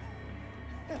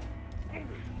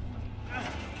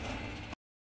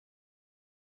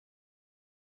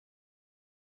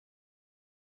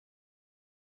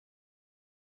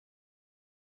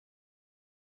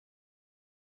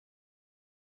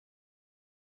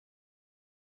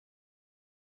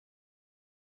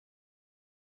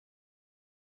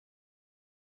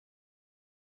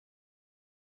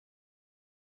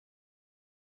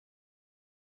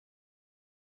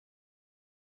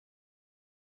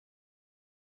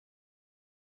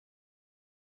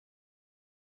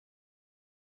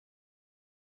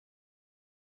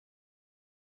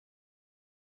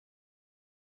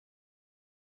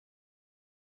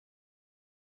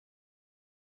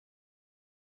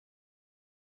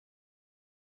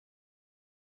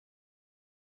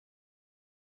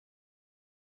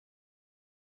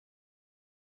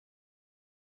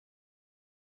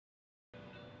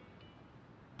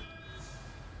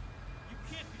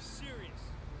 Serious?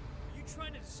 Are you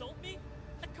trying to insult me?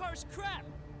 That car's crap!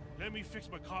 Let me fix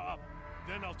my car up.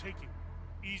 then I'll take you.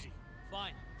 Easy.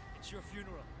 Fine. It's your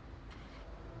funeral.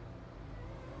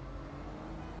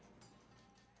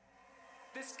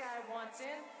 This guy wants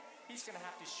in. He's gonna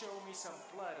have to show me some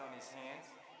blood on his hands.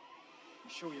 You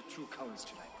show your true colors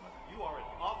tonight, brother. You are an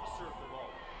officer of the law.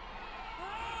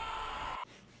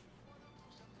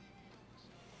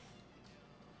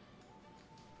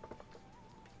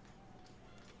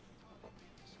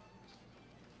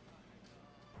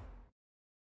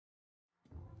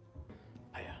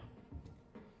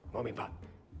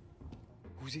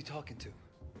 Who's he talking to?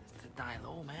 It's the Dai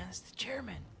Lo, man. It's the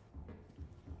chairman.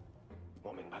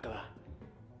 我明白㗎啦，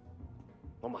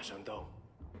我馬上到。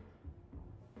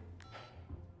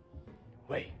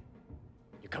Wait,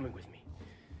 you're coming with me.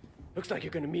 Looks like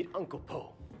you're gonna meet Uncle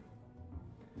Po.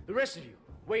 The rest of you,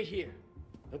 wait here.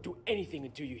 Don't do anything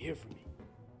until you hear from me.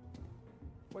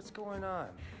 What's going on?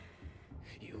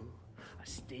 You are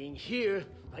staying here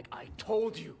like I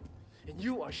told you. And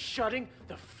you are shutting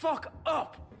the fuck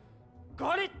up.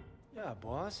 Got it? Yeah,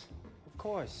 boss. Of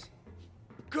course.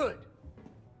 Good.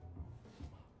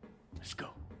 Let's go.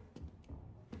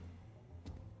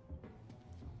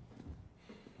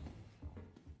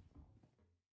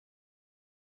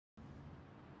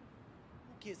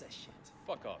 Who gives a shit?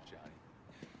 Fuck off, Johnny.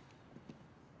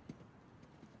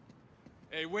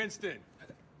 Hey, Winston.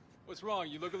 What's wrong?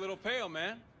 You look a little pale,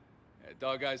 man. That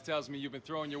dog guys tells me you've been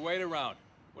throwing your weight around.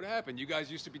 What happened? You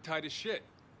guys used to be tight as shit.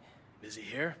 Is he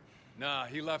here? Nah,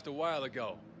 he left a while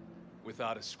ago.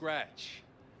 Without a scratch.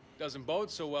 Doesn't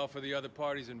bode so well for the other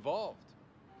parties involved.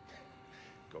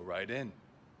 Go right in.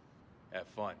 Have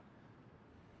fun.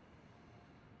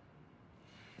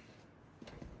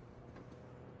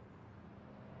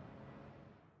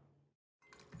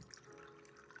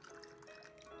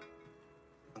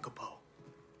 Uncle Po.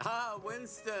 Ah,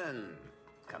 Winston.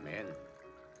 Come in.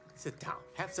 Sit down.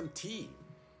 Have some tea.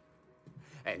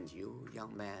 And you,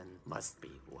 young man, must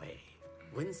be Wei.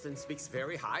 Winston speaks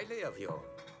very highly of you.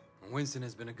 Winston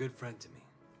has been a good friend to me.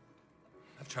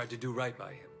 I've tried to do right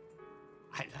by him.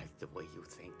 I like the way you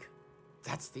think.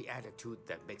 That's the attitude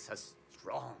that makes us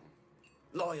strong.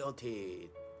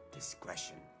 Loyalty,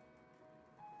 discretion.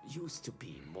 Used to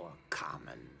be more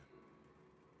common.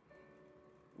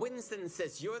 Winston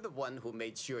says you're the one who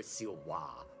made sure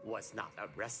Siwa was not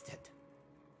arrested.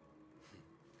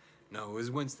 No, it was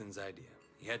Winston's idea.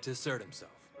 He had to assert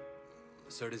himself,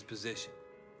 assert his position.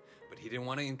 But he didn't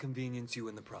want to inconvenience you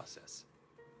in the process.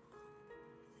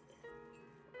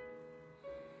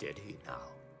 Did he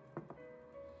now?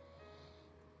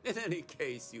 In any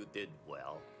case, you did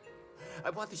well. I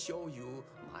want to show you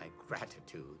my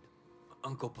gratitude.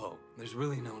 Uncle Po, there's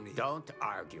really no need. Don't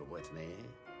argue with me.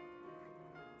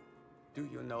 Do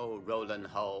you know Roland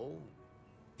Ho?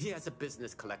 He has a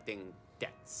business collecting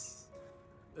debts.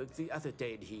 The other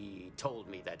day, he told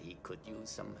me that he could use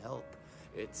some help.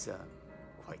 It's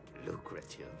quite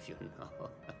lucrative, you know.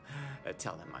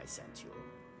 Tell him I sent you.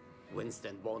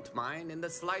 Winston won't mind in the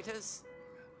slightest.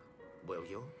 Will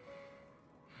you?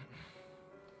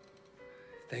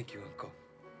 Thank you, Uncle.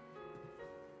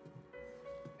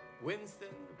 Winston,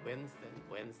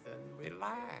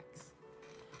 relax.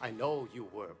 I know you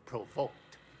were provoked.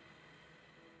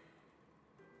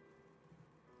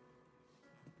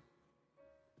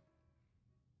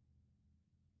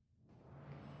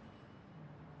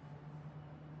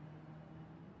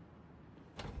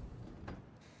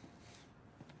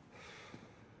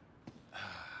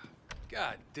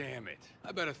 God damn it.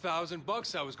 I bet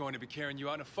 $1,000 I was going to be carrying you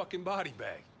out in a fucking body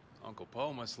bag. Uncle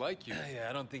Po must like you. Yeah,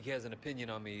 I don't think he has an opinion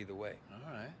on me either way.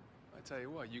 All right. I tell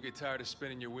you what, you get tired of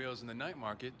spinning your wheels in the night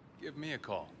market, give me a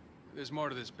call. There's more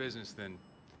to this business than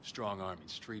strong-arming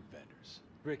street vendors.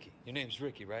 Ricky. Your name's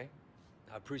Ricky, right?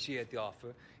 I appreciate the offer.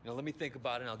 You know, let me think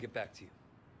about it and I'll get back to you.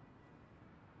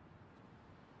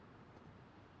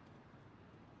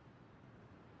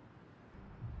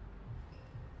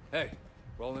 Hey,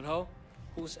 Roland Ho?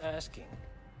 Who's asking?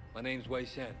 My name's Wei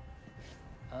Shen.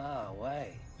 Ah,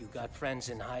 Wei. You got friends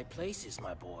in high places,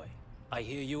 my boy. I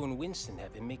hear you and Winston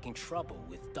have been making trouble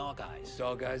with Dog Eyes.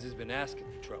 Dog Eyes has been asking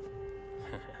for trouble.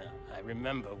 I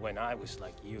remember when I was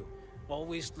like you,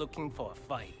 always looking for a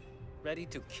fight, ready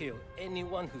to kill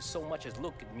anyone who so much as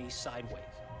looked at me sideways.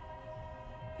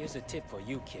 Here's a tip for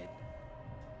you, kid.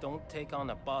 Don't take on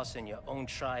a boss in your own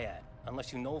triad,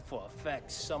 unless you know for a fact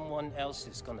someone else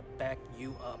is gonna back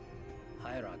you up.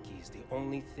 Hierarchy is the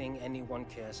only thing anyone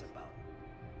cares about.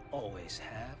 Always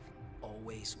have,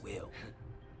 always will.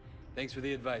 Thanks for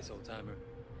the advice, old-timer.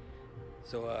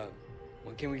 So,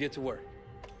 when can we get to work?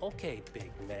 Okay,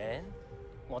 big man.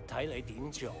 我睇你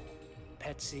點做.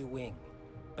 Patsy Wing.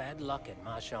 Bad luck at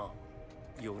Mahjong.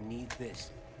 You'll need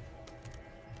this.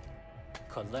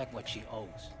 collect what she owes.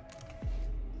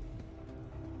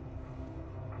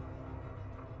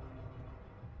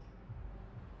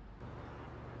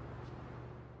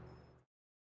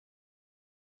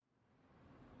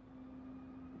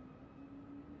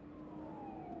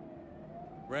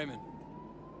 Raymond.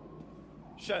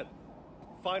 Shen,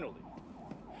 finally.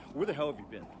 Where the hell have you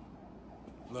been?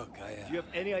 Look, Do you have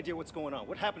any idea what's going on?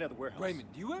 What happened at the warehouse?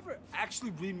 Raymond, do you ever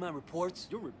actually read my reports?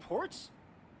 Your reports?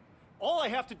 All I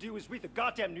have to do is read the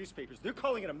goddamn newspapers. They're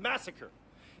calling it a massacre.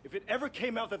 If it ever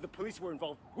came out that the police were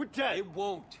involved, we're dead. It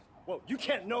won't. Well, you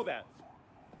can't know that.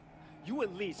 You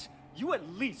at least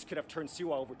could have turned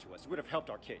Siwa over to us. It would have helped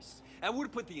our case. That would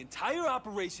have put the entire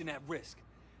operation at risk.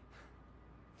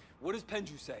 What does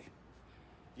Penju say?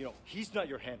 You know, he's not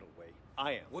your handle, Wei.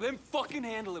 I am. Well, then fucking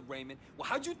handle it, Raymond. Well,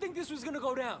 how'd you think this was gonna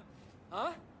go down?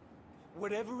 Huh?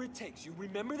 Whatever it takes. You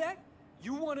remember that?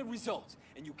 You wanted results,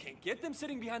 and you can't get them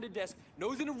sitting behind a desk,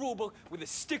 nose in a rulebook, with a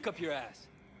stick up your ass.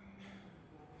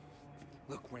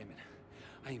 Look, Raymond,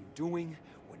 I am doing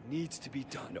what needs to be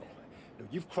done. No,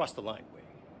 you've crossed the line, Wei.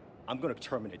 I'm gonna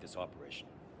terminate this operation.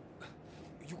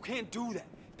 You can't do that.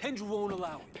 Pendrew won't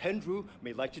allow it. Pendrew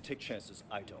may like to take chances,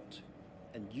 I don't.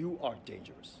 And you are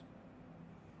dangerous.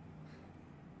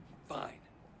 Fine.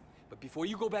 But before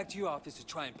you go back to your office to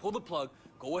try and pull the plug,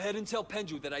 go ahead and tell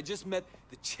Pendrew that I just met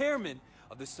the chairman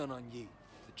of the Sun On Yi.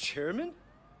 The chairman?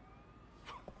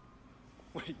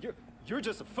 Wait, you're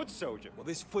just a foot soldier. Well,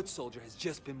 this foot soldier has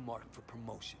just been marked for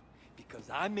promotion because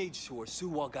I made sure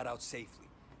Suwa got out safely.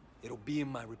 It'll be in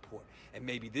my report, and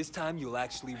maybe this time you'll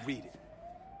actually read it.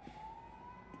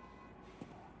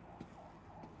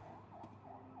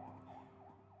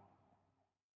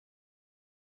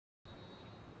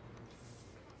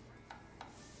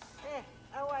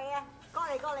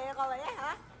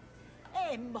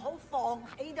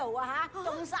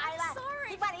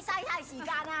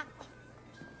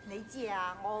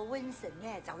 Winston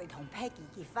咧就嚟同 Peggy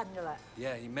結婚㗎啦。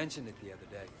Yeah, he mentioned it the other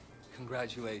day.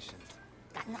 Congratulations.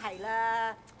 梗係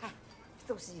啦，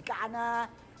到時間啦。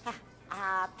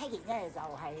阿 Peggy 咧就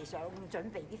係想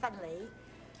準備啲婚禮，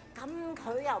咁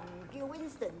佢又唔叫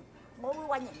Winston，我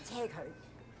會揾人車佢。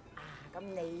咁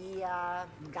你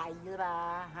唔介意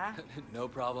啦嘛嚇 No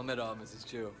problem at all, Mrs.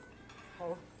 Chu.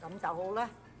 好，咁就好啦。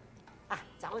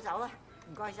走啦，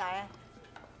唔該晒啊！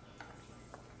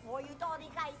我要多啲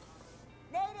雞。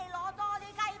 你哋攞多啲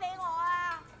雞俾我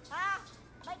啊！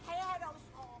咪企喺度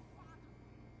傻。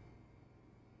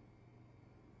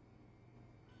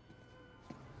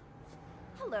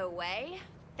Hello, Wei.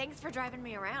 Thanks for driving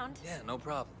me around. Yeah, no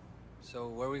problem. So,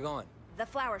 where are we going? The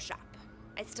flower shop.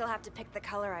 I still have to pick the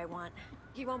color I want.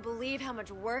 You won't believe how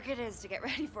much work it is to get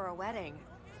ready for a wedding.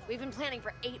 We've been planning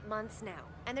for 8 months now,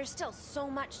 and there's still so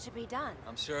much to be done.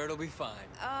 I'm sure it'll be fine.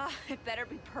 It better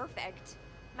be perfect.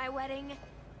 My wedding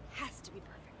has to be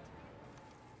perfect.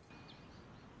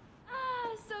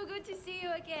 So good to see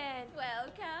you again.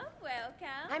 Welcome,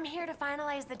 welcome. I'm here to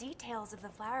finalize the details of the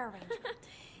flower arrangement.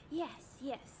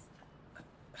 Yes.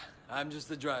 I'm just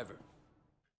the driver.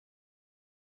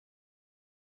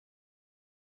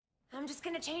 I'm just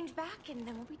gonna change back and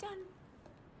then we'll be done.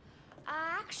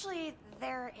 Actually,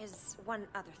 there is one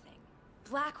other thing.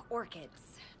 Black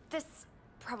orchids. This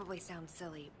probably sounds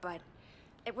silly, but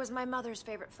it was my mother's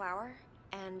favorite flower,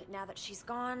 and now that she's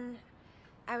gone,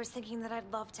 I was thinking that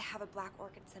I'd love to have a black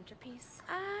orchid centerpiece.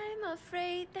 I'm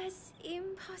afraid that's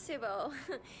impossible.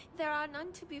 There are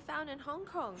none to be found in Hong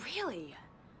Kong. Really?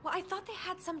 Well, I thought they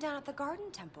had some down at the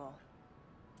Garden Temple.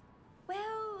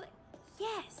 Well,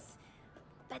 yes,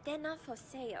 but they're not for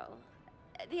sale.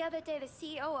 The other day, the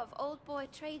CEO of Old Boy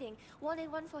Trading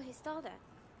wanted one for his daughter.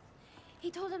 He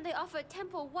told them they offered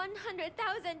Temple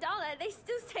 $100,000. They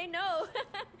still say no.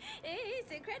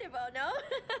 It's incredible, no?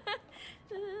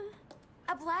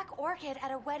 A black orchid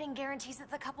at a wedding guarantees that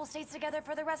the couple stays together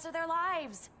for the rest of their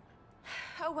lives.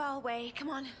 Oh well, Wei, come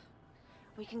on.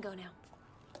 We can go now.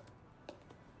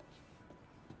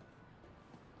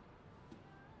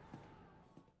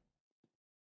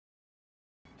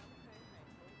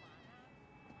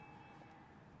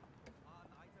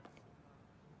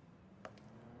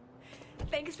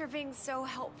 Thanks for being so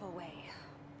helpful, Wei.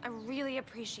 I really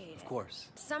appreciate it. Of course.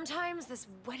 Sometimes this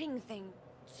wedding thing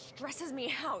stresses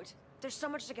me out. There's so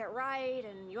much to get right,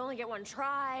 and you only get one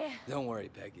try. Don't worry,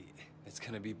 Peggy. It's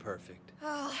gonna be perfect.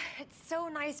 Oh, it's so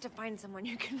nice to find someone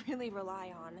you can really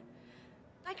rely on.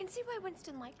 I can see why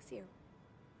Winston likes you.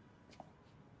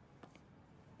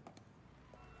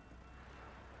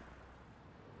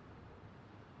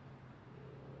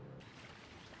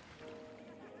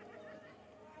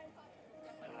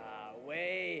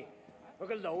 Wei, 我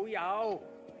個老友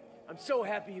I'm so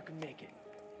happy you can make it.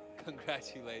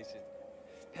 Congratulations.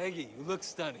 Peggy, you look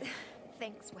stunning.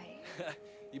 Thanks, Wei.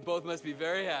 You both must be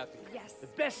very happy. Yes. The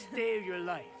best day of your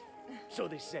life. So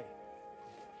they say.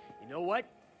 You know what?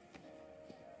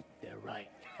 They're right.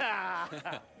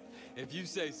 If you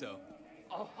say so.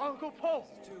 Oh, Uncle Po,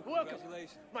 welcome.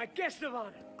 Congratulations. My guest of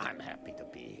honor. I'm happy to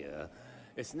be here.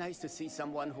 It's nice to see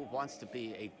someone who wants to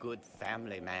be a good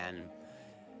family man.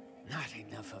 Not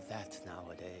enough of that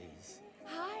nowadays.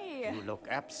 Hi. You look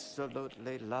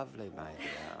absolutely lovely, my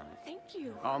dear. Thank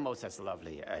you. Almost as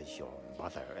lovely as your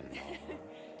mother-in-law.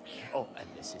 Oh, and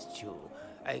Mrs. Chu,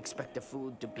 I expect the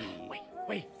food to be...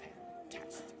 Wait.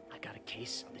 Fantastic. I got a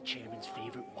case of the chairman's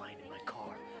favorite wine in my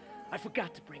car. I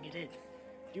forgot to bring it in.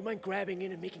 Do you mind grabbing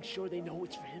in and making sure they know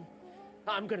it's for him?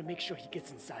 I'm gonna make sure he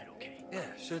gets inside, okay? Yeah,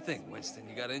 sure thing, Winston.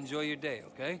 You gotta enjoy your day,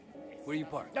 okay? Where you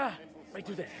parked? Right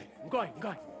through there. I'm going.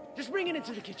 Just bring it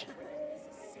into the kitchen.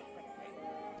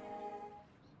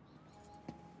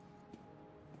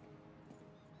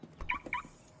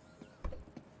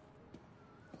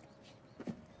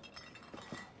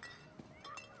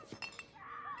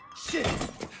 Shit!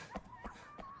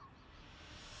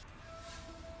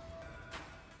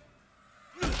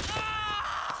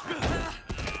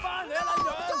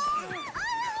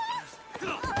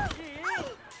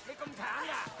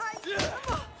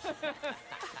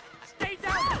 Stay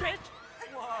down, bitch!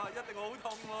 哇，一定好痛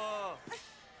喎！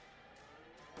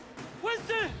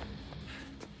 Winston!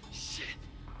 Shit.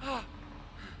 Oh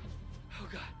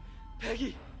God.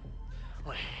 Peggy.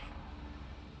 Wait.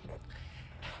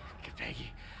 Get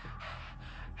Peggy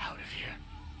out of here.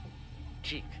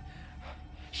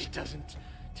 She doesn't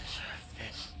deserve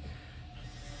this.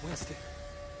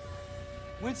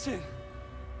 Winston.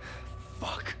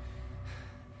 Fuck.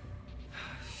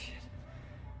 Shit.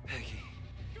 Peggy.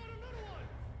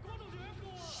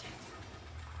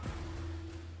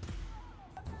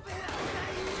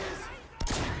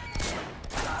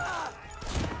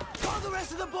 Call the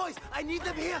rest of the boys! I need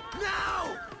them here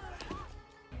now!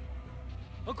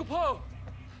 Uncle Po!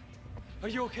 Are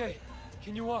you okay?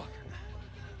 Can you walk?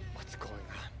 What's going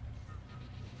on?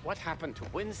 What happened to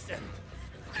Winston?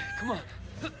 Okay, come on.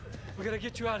 We gotta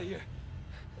get you out of here.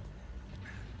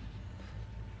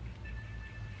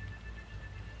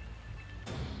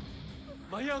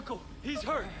 My uncle, he's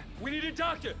hurt. We need a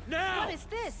doctor, now! What is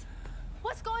this?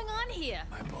 What's going on here?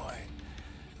 My boy,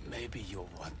 maybe you'll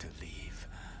want to leave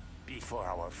before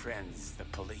our friends, the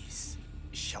police,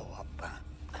 show up.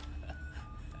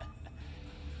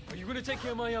 Are you gonna take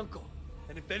care of my uncle?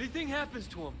 And if anything happens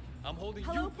to him, I'm holding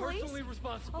Hello, you police? personally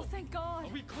responsible. Oh, thank God.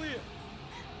 Are we clear?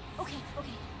 Okay.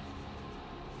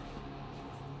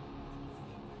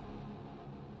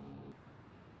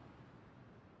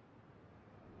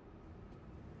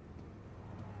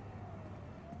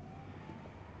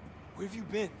 Where have you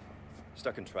been?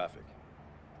 Stuck in traffic.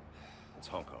 It's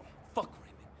Hong Kong. Fuck,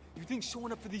 Raymond. You think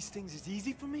showing up for these things is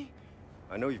easy for me?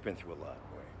 I know you've been through a lot,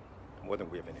 Wei. More than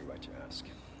we have any right to ask.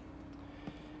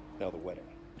 Now the wedding.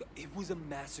 It was a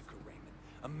massacre, Raymond.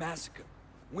 A massacre.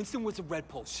 Winston was a red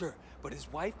pole, sure, but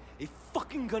his wife, they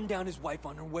fucking gunned down his wife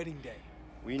on her wedding day.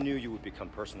 We knew you would become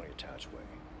personally attached, Wei.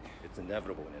 It's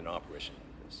inevitable in an operation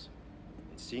like this.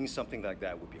 And seeing something like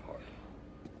that would be hard.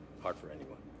 Hard for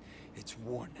anyone. It's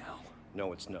war now.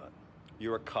 No, it's not.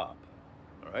 You're a cop,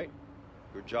 all right?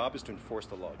 Your job is to enforce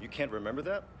the law. You can't remember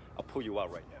that? I'll pull you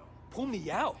out right now. Pull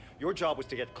me out? Your job was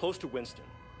to get close to Winston.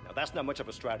 Now, that's not much of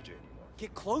a strategy anymore.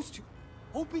 Get close to?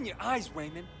 Open your eyes,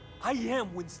 Raymond. I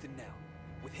am Winston now.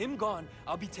 With him gone,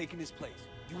 I'll be taking his place.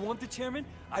 You want the chairman?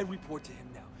 I report to him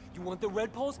now. You want the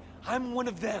red poles? I'm one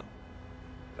of them.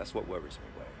 That's what worries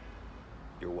me, Wei.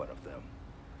 You're one of them.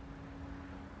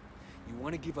 You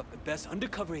want to give up the best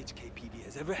undercover HKPD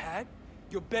has ever had?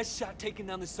 Your best shot taking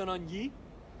down the Sun on Yi?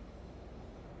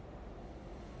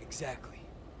 Exactly.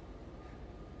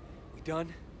 We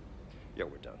done? Yeah,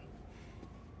 we're done.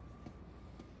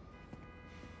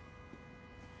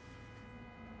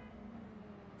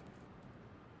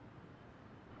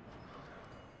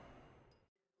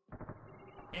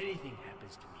 Anything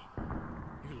happens to me,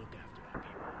 you look after our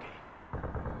people, okay?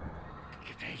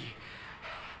 Get Peggy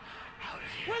out of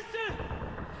here. Winston!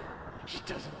 She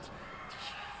doesn't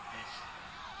deserve this.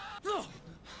 No!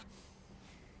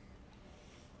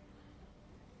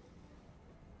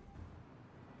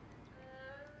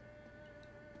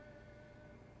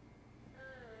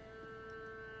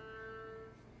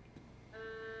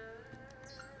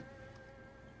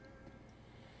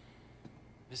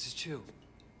 Mrs. Chu.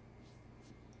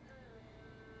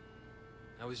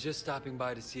 I was just stopping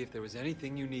by to see if there was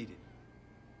anything you needed.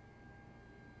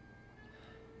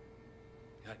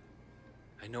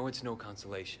 I know it's no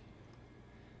consolation,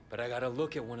 But I gotta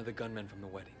look at one of the gunmen from the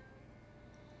wedding.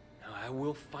 Now, I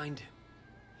will find him,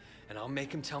 and I'll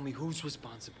make him tell me who's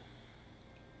responsible.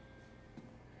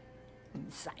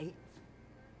 唔使，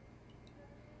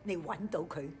你揾到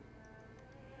佢，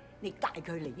你帶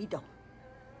佢嚟呢度，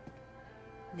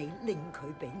你拎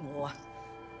佢俾我啊！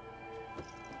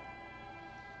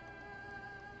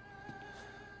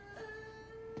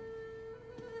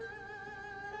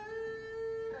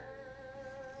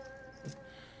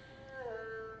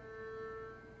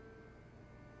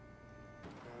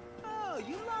 Oh,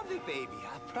 you lovely baby,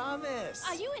 I promise.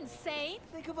 Are you insane?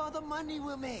 Think of all the money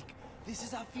we'll make. This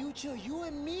is our future, you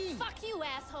and me. Fuck you,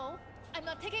 asshole. I'm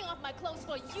not taking off my clothes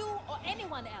for you or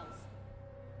anyone else.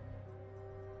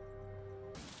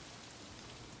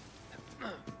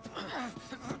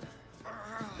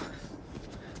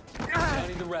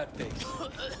 Johnny the Rat Face.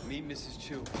 Meet Mrs.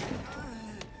 Chu.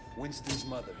 Winston's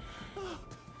mother.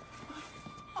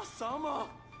 Osama!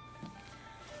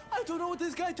 I don't know what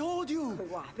this guy told you. 佢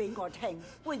話俾我聽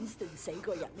 ，Winston 死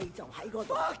嗰日你就喺嗰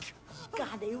度。家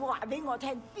你話俾我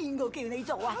聽，邊個叫你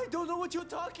做啊 I don't know what you're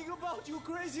talking about, you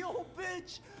crazy old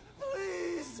bitch.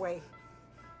 Please. 喂，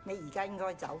你而家應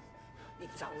該走，你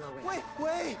走啦喂。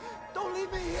Wait, don't leave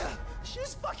me here.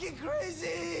 She's fucking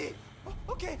crazy.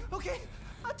 Okay,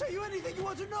 I'll tell you anything you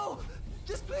want to know.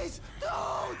 Just please,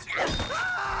 don't.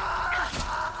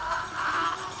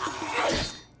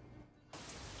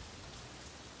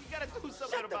 You gotta do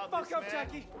something Shut the about fuck this, up, man.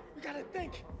 Jackie. We gotta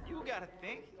think. You gotta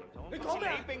think.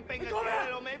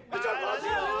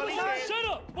 Shut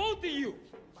up, both of you!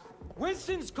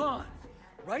 Winston's gone.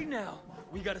 Right now,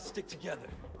 we gotta stick together.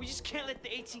 We just can't let the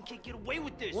 18K get away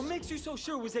with this. What makes you so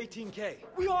sure it was 18K?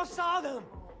 We all saw them.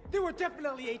 They were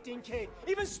definitely 18K.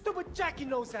 Even stupid Jackie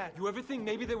knows that. You ever think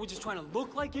maybe they were just trying to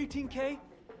look like 18K?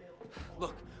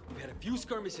 Look, we've had a few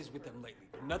skirmishes with them lately,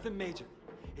 but nothing major.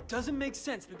 It doesn't make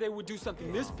sense that they would do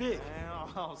something this big.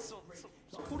 So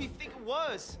who do you think it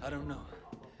was? I don't know,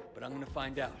 but I'm gonna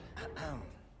find out.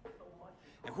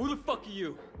 And who the fuck are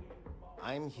you?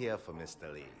 I'm here for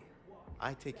Mr. Lee.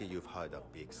 I take it you've heard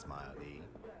of Big Smile Lee.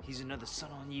 He's another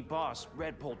Sun On Yi boss,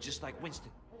 Red Pole, just like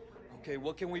Winston. Okay,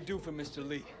 what can we do for Mr.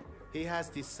 Lee? He has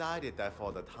decided that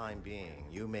for the time being,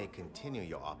 you may continue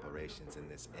your operations in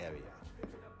this area.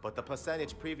 But the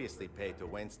percentage previously paid to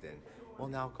Winston will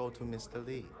now go to Mr.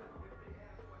 Lee.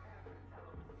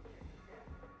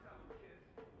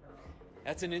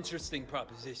 That's an interesting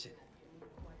proposition.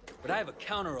 But I have a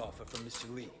counteroffer from Mr.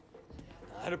 Lee.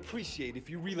 Now, I'd appreciate if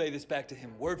you relay this back to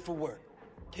him word for word.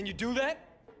 Can you do that?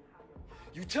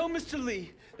 You tell Mr.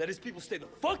 Lee that his people stay the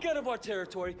fuck out of our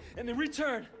territory, and in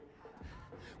return,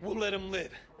 we'll let him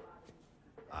live.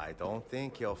 I don't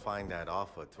think you'll find that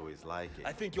offer to his liking.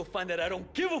 I think you'll find that I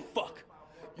don't give a fuck.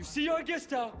 You see our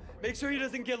guest out, make sure he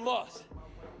doesn't get lost.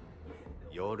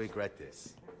 You'll regret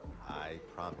this. I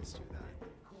promised you that.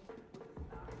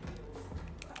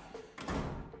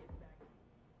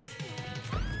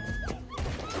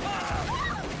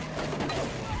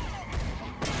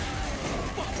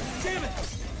 Damn it!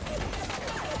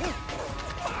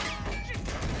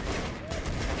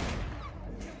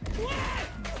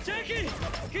 Jackie!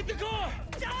 Get the car!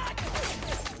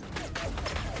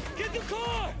 Get the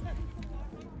car!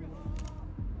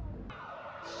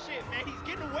 Shit, man, he's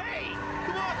getting away!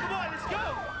 Come on, let's go!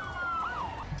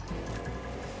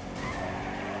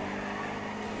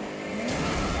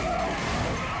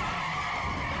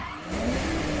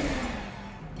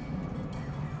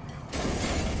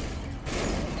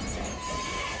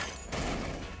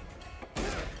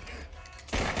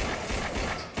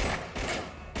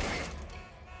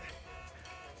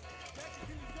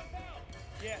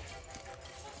 Yeah.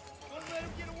 Don't let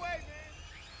him get away,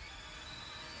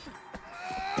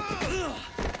 man!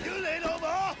 You laid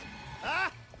over! Huh?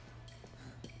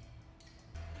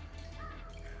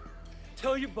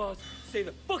 Tell your boss, stay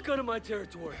the fuck out of my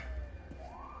territory.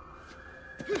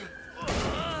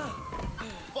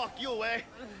 Fuck you, eh?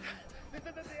 This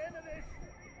isn't the end of this!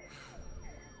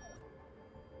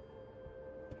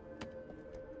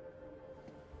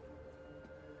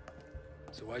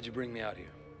 So why'd you bring me out here?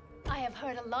 I have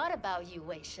heard a lot about you,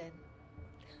 Wei Shen.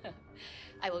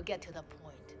 I will get to the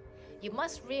point. You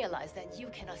must realize that you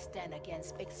cannot stand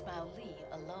against Big Smile Lee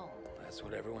alone. That's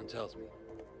what everyone tells me.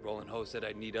 Roland Ho said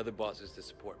I'd need other bosses to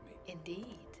support me.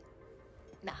 Indeed.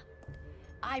 Nah,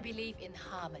 I believe in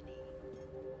harmony,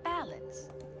 balance,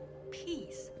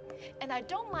 peace, and I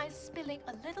don't mind spilling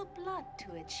a little blood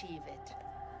to achieve it.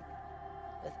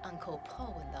 With Uncle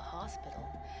Po in the hospital,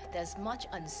 there's much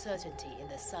uncertainty in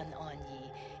the Sun On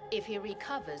Yi. If he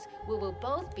recovers, we will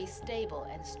both be stable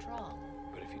and strong.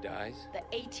 But if he dies? The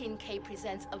 18K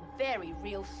presents a very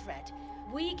real threat.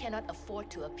 We cannot afford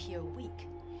to appear weak.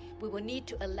 We will need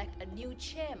to elect a new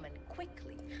chairman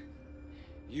quickly.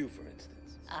 You, for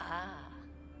instance. Ah,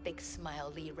 Big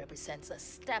Smile Lee represents a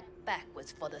step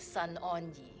backwards for the son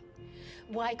Onyi.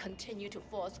 Why continue to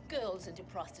force girls into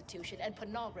prostitution and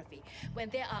pornography when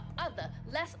there are other,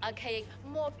 less archaic,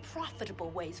 more profitable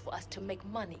ways for us to make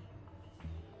money?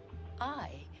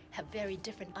 I have very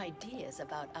different ideas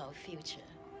about our future.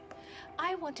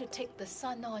 I want to take the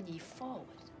son Onyi forward.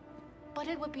 But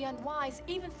it would be unwise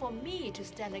even for me to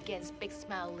stand against Big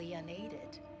Smile Lee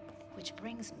unaided. Which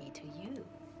brings me to you.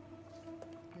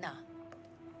 Now,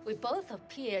 we both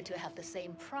appear to have the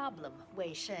same problem,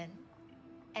 Wei Shen,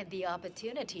 and the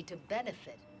opportunity to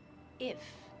benefit if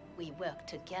we work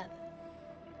together.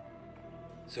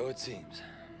 So it seems.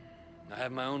 I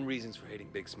have my own reasons for hating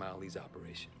Big Smile Lee's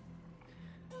operation.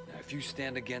 Now, if you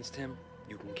stand against him,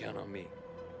 you can count on me.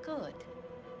 Good.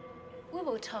 We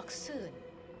will talk soon.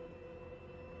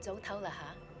 早唞啦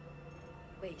吓，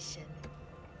魏生。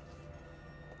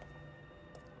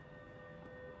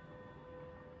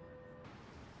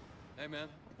 Hey, man.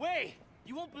 Wait!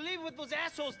 You won't believe what those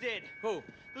assholes did! Who?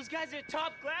 Those guys at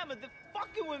Top Glamour, they're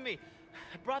fucking with me!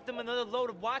 I brought them another load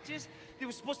of watches. They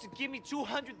were supposed to give me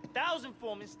 $200,000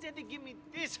 for them. Instead, they give me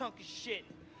this hunk of shit.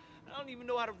 I don't even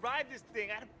know how to ride this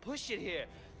thing. I had to push it here.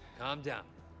 Calm down.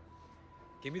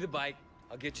 Give me the bike.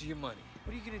 I'll get you your money.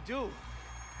 What are you gonna do?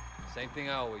 Same thing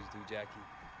I always do, Jackie.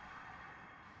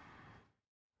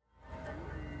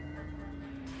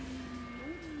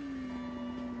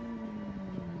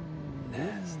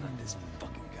 Nah, it's not this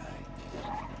fucking guy.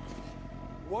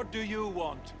 What do you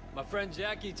want? My friend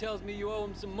Jackie tells me you owe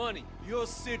him some money. You're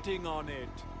sitting on it.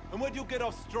 And where'd you get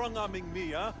off strong-arming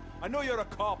me, huh? I know you're a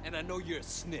cop. And I know you're a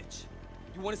snitch.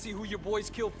 You want to see who your boys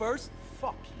kill first?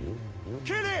 Fuck you.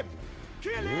 Kill him!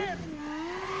 Kill him!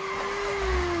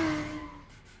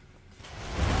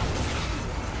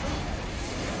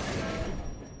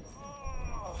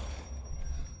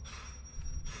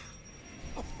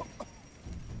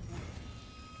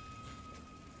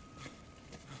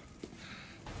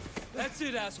 That's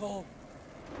it, asshole.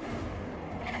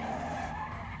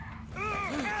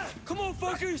 Come on,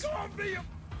 fuckers! Come on, me!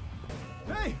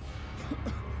 Hey!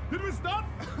 Did we stop?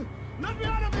 Let me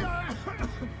out of here!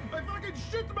 I fucking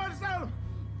shit myself!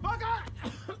 Fucker!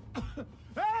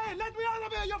 Hey, let me out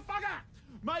of here, you fucker!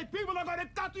 My people are gonna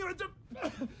cut you into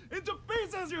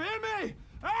pieces, you hear me?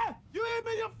 Huh? You hear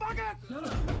me, you fucker?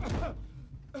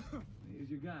 Here's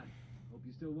your guy. Hope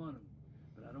you still want him.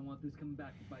 But I don't want this coming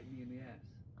back to bite me in the ass.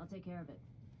 I'll take care of it.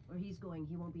 Where he's going,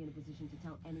 he won't be in a position to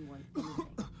tell anyone anything.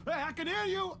 Hey, I can hear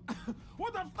you!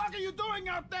 What the fuck are you doing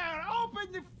out there?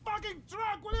 Open the fucking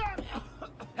trunk, will you?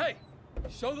 Hey!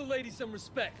 Show the lady some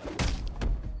respect.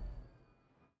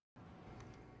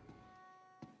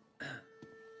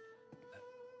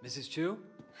 Mrs. Chu?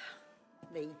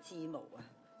 你知冇啊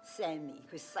 ？Sammy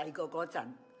佢細個嗰陣，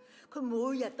佢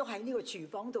每日都喺呢個廚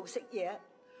房度食嘢，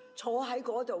坐喺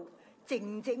嗰度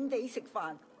靜靜地食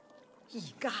飯。而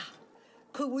家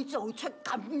佢會做出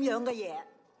咁樣嘅嘢。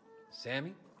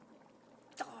Sammy?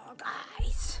 Dog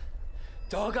eyes.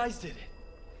 Dog eyes did it.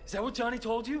 Is that what Johnny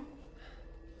told you?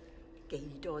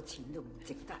 幾多錢都唔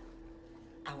值得。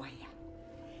阿威啊，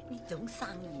呢種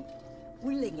生意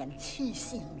會令人黐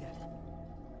線嘅。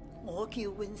我叫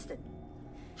Winston，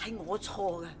 係我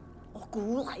錯嘅，我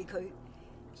鼓勵佢。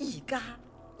而家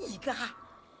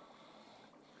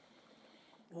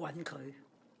揾佢，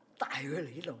帶佢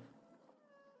嚟呢度。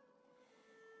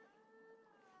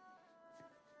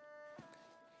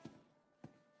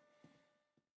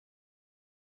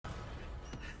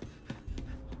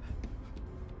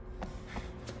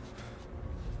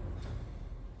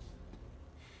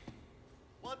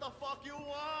 What the fuck you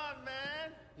want,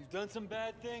 man? You've done some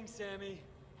bad things, Sammy.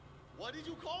 What did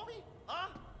you call me? Huh?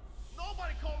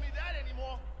 Nobody call me that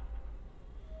anymore.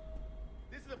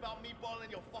 This is about me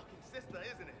balling your fucking sister,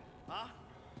 isn't it? Huh?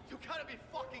 You gotta be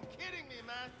fucking kidding me,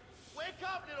 man. Wake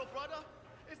up, little brother.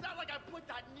 It's not like I put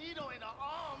that needle in her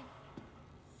arm.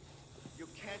 You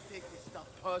can't take this stuff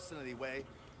personally, Wei.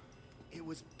 It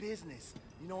was business.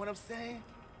 You know what I'm saying?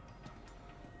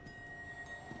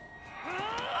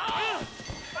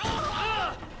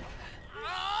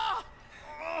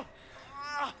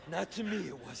 Not to me,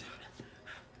 it wasn't.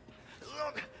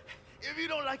 Look, if you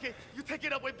don't like it, you take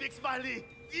it up with Big Smiley.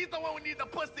 He's the one who needs the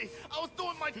pussy. I was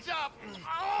doing my job.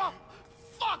 Oh,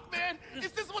 fuck, man.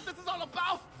 Is this what this is all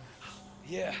about?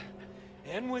 Yeah,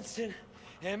 and Winston,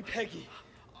 and Peggy.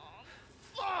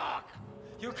 Fuck!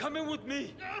 You're coming with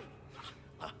me.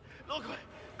 Look,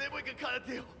 maybe we can cut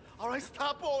a deal. All right,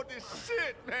 stop all this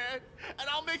shit, man. And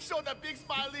I'll make sure that Big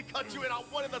Smiley cuts you in on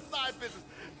one of the side business.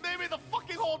 maybe the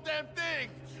fucking whole damn thing.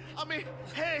 I mean,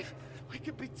 hey, we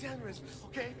can be generous,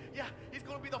 okay? Yeah, he's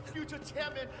gonna be the future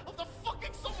chairman of the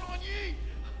fucking Yi.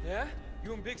 Yeah?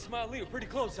 You and Big Smile Lee are pretty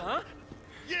close, huh?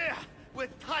 Yeah, we're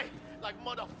tight like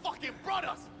motherfucking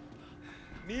brothers.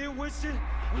 Me and Winston,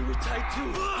 we were tight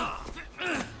too.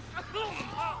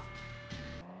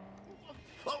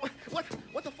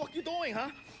 What the fuck you doing, huh?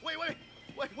 Wait.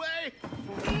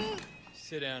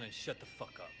 Sit down and shut the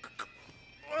fuck up.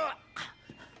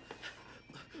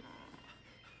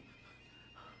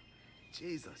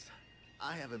 Jesus,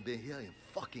 I haven't been here in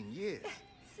fucking years.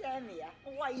 Sammy 啊，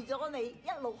我為咗你一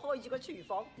路開住個廚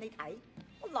房，你睇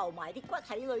我留埋啲骨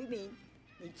喺裏面，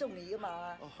你中意噶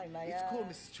嘛？係咪啊 It's cool,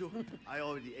 Mrs. Chu. I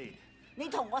already ate. 你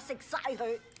同我食晒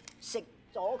佢，食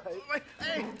咗佢。Wait,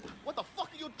 hey, what the fuck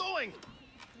are you doing?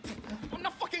 I'm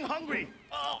not fucking hungry.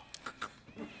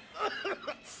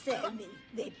 Sammy，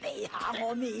 你避下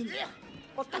我面，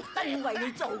我特登為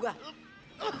你做噶，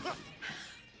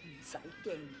唔使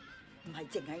驚。 唔係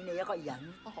淨係你一個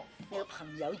人，你個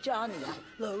朋友 Johnny 啊，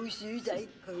老鼠仔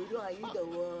佢都喺呢度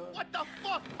喎。What the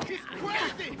fuck? He's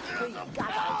crazy！ 佢而家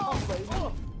喺湯裏面，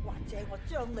或者我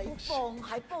將你放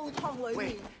喺煲湯裏面。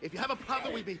Wait, if you have a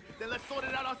problem with me, then let's sort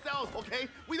it out ourselves, okay?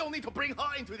 We don't need to bring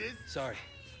her into this. Sorry,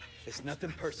 it's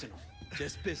nothing personal,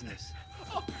 just business.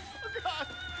 Oh God,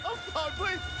 I'm sorry,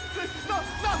 please, no.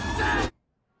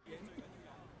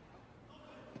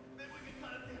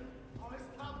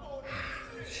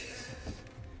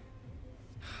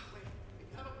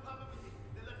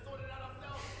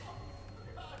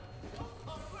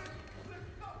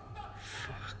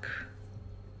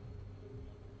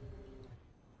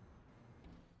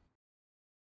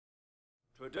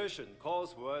 Tradition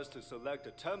calls for us to select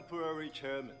a temporary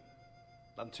chairman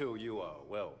until you are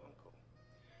well, Uncle.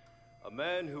 A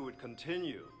man who would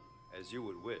continue as you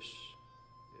would wish.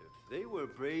 If they were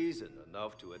brazen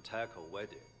enough to attack a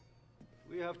wedding,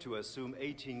 we have to assume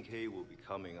 18K will be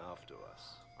coming after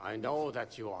us. I know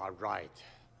that you are right.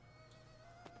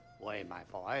 Wei, my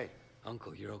boy.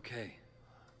 Uncle, you're okay.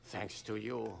 Thanks to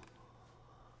you.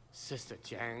 Sister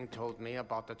Jiang told me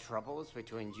about the troubles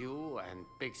between you and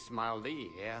Big Smile Lee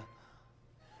here.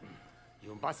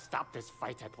 You must stop this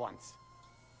fight at once.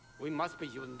 We must be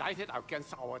united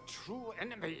against our true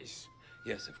enemies.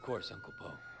 Yes, of course, Uncle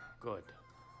Po. Good.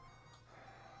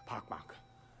 Pak Mak,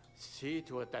 see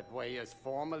to it that Wei is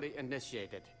formally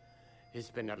initiated. He's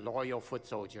been a loyal foot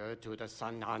soldier to the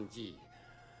Sun Han Yi.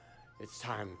 It's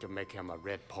time to make him a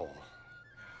red pole.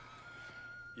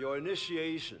 Your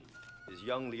initiation is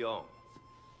young Leon.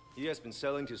 He has been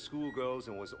selling to schoolgirls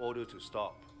and was ordered to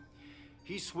stop.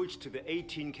 He switched to the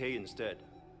 18K instead.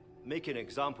 Make an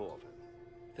example of him.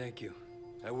 Thank you.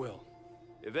 I will.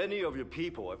 If any of your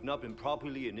people have not been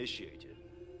properly initiated,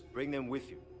 bring them with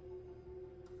you.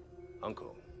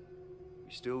 Uncle,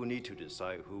 we still need to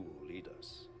decide who will lead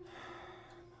us.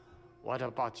 What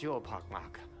about you, Pak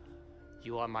Mak?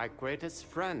 You are my greatest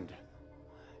friend.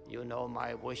 You know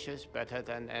my wishes better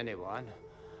than anyone.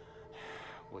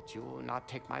 Would you not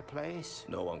take my place?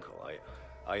 No, Uncle.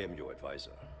 I am your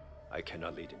advisor. I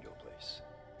cannot lead in your place.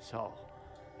 So,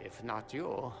 if not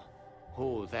you,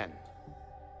 who then?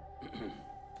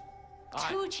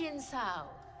 Chu Chin Sao.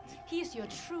 He is your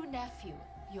true nephew,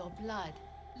 your blood.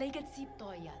 你嘅接待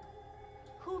人.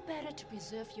 Who better to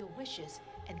preserve your wishes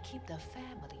and keep the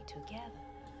family together?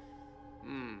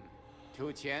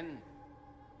 Tu Qian,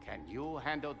 can you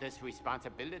handle this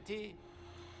responsibility?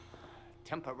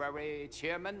 Temporary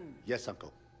chairman? Yes,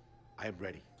 Uncle. I am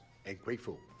ready and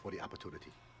grateful for the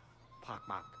opportunity. Pak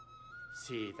Mak,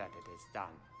 see that it is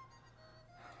done.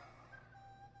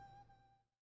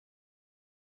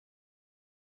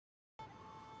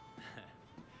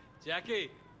 Jackie,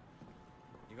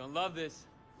 you're gonna love this.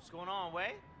 What's going on,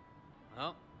 Wei?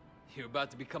 Well, you're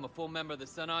about to become a full member of the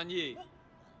Sun On Yi.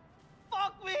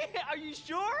 Fuck me! Are you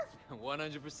sure?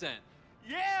 100%.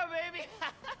 Yeah, baby!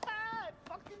 I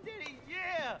fucking did it,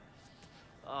 yeah!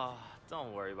 Oh,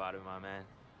 don't worry about it, my man.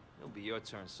 It'll be your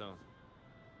turn soon.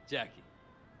 Jackie,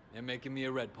 they're making me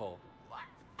a red pole. What?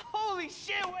 Holy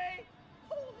shit, Wei!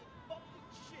 Holy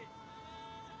fucking shit!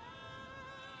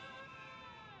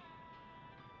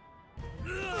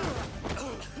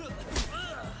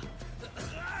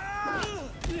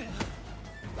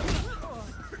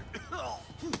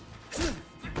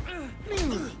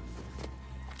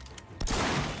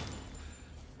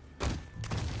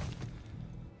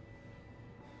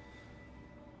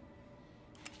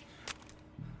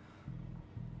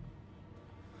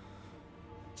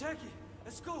 Jackie,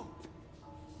 let's go.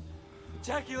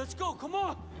 Jackie, let's go. Come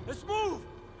on. Let's move.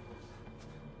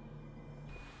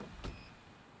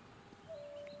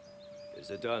 Is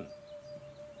it done?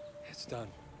 It's done.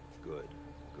 Good,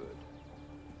 good.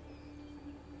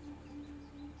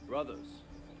 Brothers,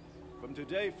 from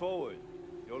today forward,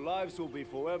 your lives will be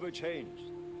forever changed.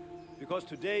 Because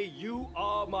today you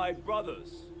are my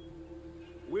brothers.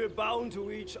 We're bound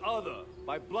to each other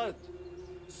by blood,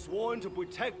 sworn to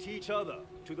protect each other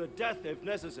to the death if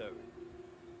necessary.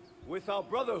 With our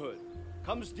brotherhood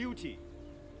comes duty.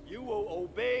 You will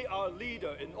obey our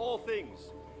leader in all things,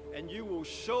 and you will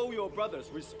show your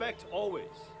brothers respect always.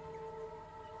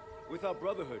 With our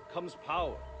brotherhood comes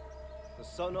power. The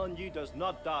Sun On Yi does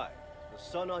not die. The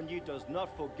Sun On Yi does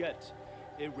not forget.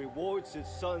 It rewards its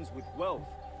sons with wealth,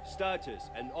 status,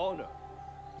 and honor.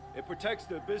 It protects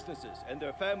their businesses and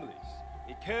their families.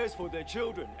 It cares for their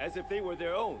children as if they were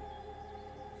their own.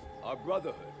 Our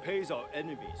brotherhood pays our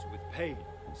enemies with pain,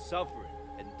 suffering,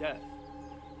 and death.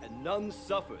 And none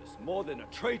suffers more than a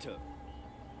traitor.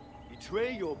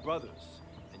 Betray your brothers,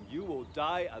 and you will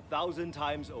die 1,000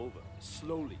 times over,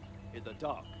 slowly, in the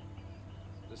dark.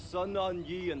 The Sun On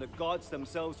Yi and the gods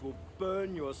themselves will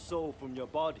burn your soul from your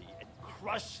body and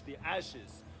crush the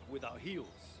ashes with our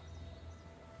heels.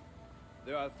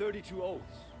 There are 32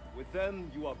 oaths. With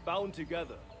them, you are bound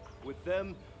together. With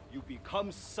them, you become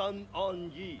Sun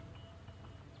On Yi.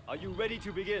 Are you ready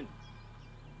to begin?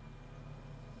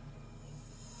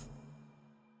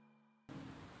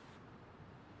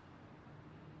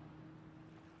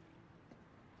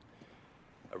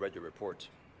 I read your report.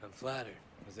 I'm flattered.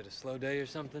 Was it a slow day or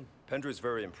something? Pendrew's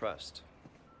very impressed.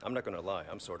 I'm not gonna lie,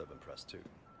 I'm sort of impressed too.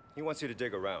 He wants you to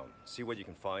dig around, see what you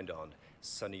can find on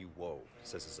Sunny Woe.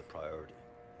 Says it's a priority.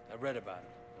 I read about him.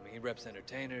 I mean, he reps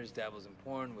entertainers, dabbles in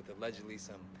porn with allegedly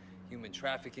some human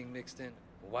trafficking mixed in.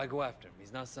 Well, why go after him?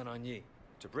 He's not Sun On Yi.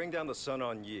 To bring down the Sun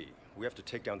On Yi, we have to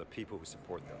take down the people who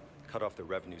support them, cut off their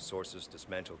revenue sources,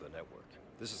 dismantle the network.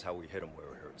 This is how we hit him where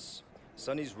it hurts.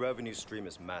 Sunny's revenue stream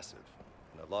is massive,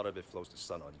 and a lot of it flows to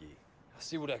Sun On Yi. I'll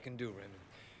see what I can do, Raymond.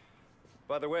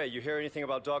 By the way, you hear anything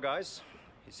about Dog Eyes?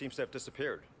 He seems to have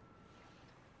disappeared.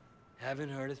 Haven't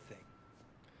heard a thing.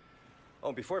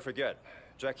 Oh, before I forget,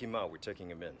 Jackie Mao, we're taking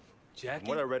him in. Jackie? From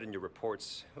what I read in your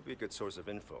reports, he'll be a good source of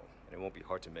info, and it won't be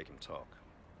hard to make him talk.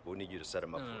 We'll need you to set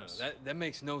him up for us. That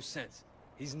makes no sense.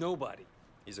 He's nobody.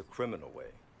 He's a criminal, Wei.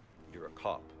 You're a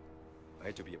cop. I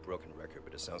hate to be a broken record,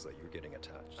 but it sounds like you're getting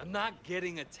attached. I'm not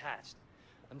getting attached.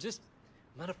 I'm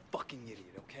not a fucking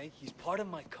idiot, okay? He's part of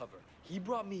my cover. He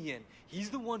brought me in. He's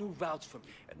the one who vouched for me.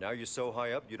 And now you're so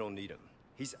high up, you don't need him.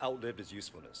 He's outlived his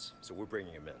usefulness, so we're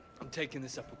bringing him in. I'm taking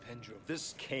this up with Pendrew.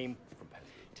 This came from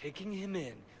Pendrew. Taking him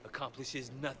in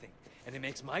accomplishes nothing, and it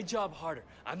makes my job harder.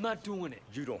 I'm not doing it.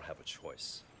 You don't have a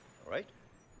choice, all right?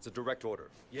 It's a direct order.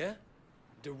 Yeah?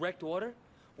 Direct order?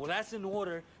 Well, that's an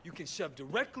order you can shove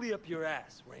directly up your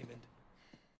ass, Raymond.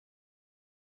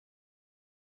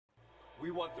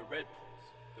 We want the Red Bulls,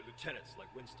 the lieutenants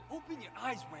like Winston. Open your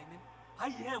eyes, Raymond. I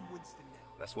am Winston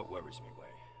now. That's what worries me, Wei.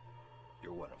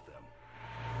 You're one of them.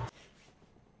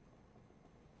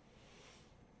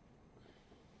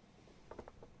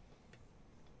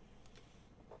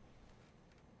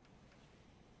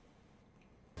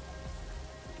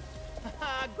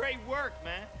 Great work,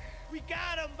 man. We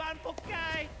got him, Van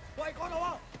Pokai. Wait, go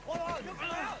on.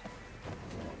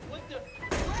 What the?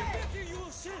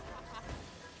 You shit!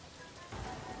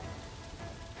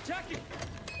 Jackie!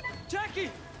 Jackie!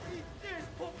 There's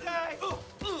Pokai.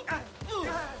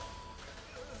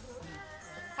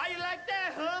 How you like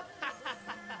that, huh?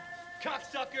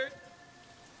 Cocksucker.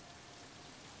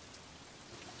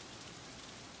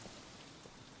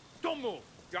 Don't move.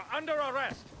 You're under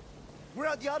arrest. Where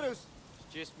are the others?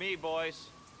 Just me, boys.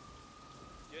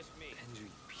 Just me. Pendrew, you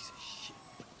piece of shit.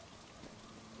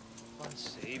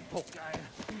 Save Pokai.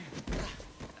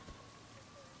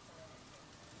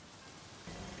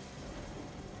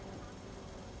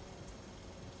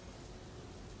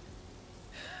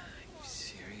 You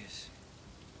serious?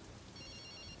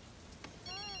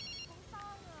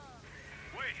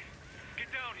 Wait, get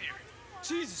down here.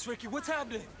 Jesus, Ricky, what's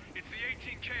happening? It's the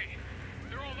 18K.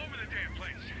 They're all over the damn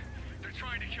place. They're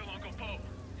trying to kill Uncle Po.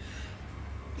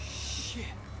 Shit.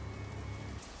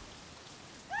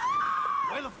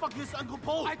 Where the fuck is Uncle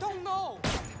Po? I don't know.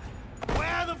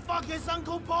 Where the fuck is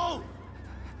Uncle Po?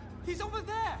 He's over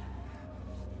there.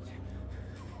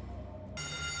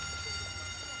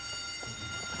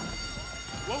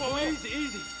 Whoa, easy,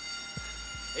 easy.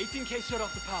 18K shut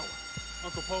off the power.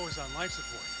 Uncle Po is on life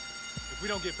support. If we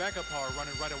don't get backup power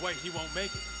running right away, he won't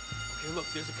make it. Okay, look,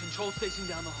 there's a control station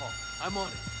down the hall. I'm on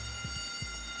it.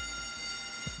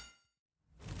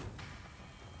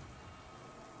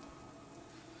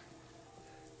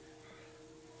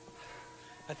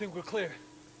 I think we're clear.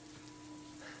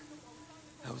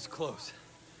 That was close.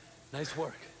 Nice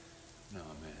work. No,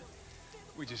 man.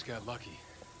 We just got lucky.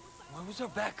 Where was our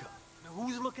backup? Now,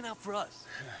 who's looking out for us?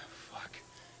 Fuck.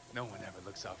 No one ever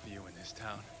looks out for you in this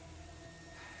town.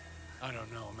 I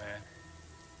don't know, man.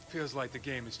 Feels like the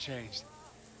game has changed.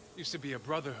 Used to be a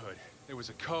brotherhood. There was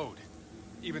a code,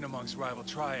 even amongst rival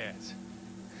triads.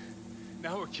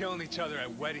 Now we're killing each other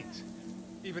at weddings,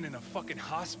 even in a fucking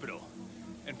hospital.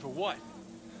 And for what?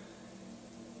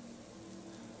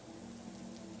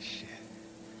 Shit.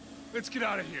 Let's get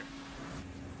out of here.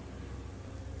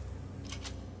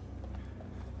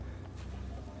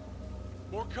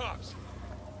 More cops.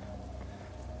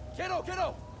 Kiddo!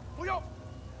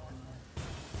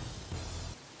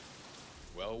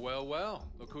 Well, well, well.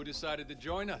 Look who decided to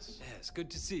join us. Yeah, it's good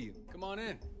to see you. Come on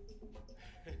in.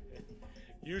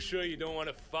 You sure you don't want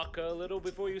to fuck her a little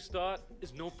before you start?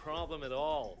 It's no problem at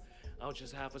all. I'll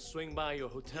just have to swing by your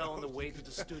hotel on the way to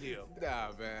the studio. Nah,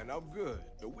 man, I'm good.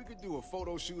 We could do a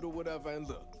photo shoot or whatever, and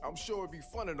look, I'm sure it'd be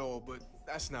fun and all, but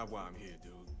that's not why I'm here,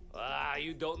 dude. Ah,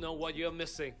 you don't know what you're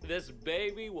missing. This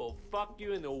baby will fuck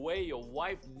you in a way your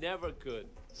wife never could.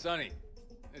 Sonny,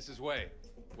 this is Wei.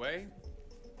 Wei?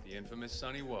 The infamous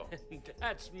Sonny Woe.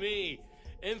 That's me.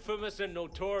 Infamous and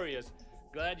notorious.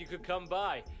 Glad you could come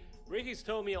by. Ricky's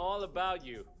told me all about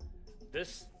you.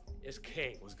 This is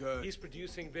King. What's good? He's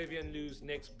producing Vivian Liu's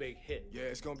next big hit. Yeah,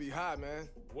 it's gonna be hot, man.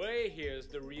 Wei here's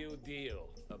the real deal.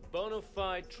 A bona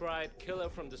fide tried killer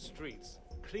from the streets.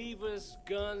 Cleavers,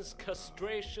 guns,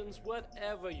 castrations,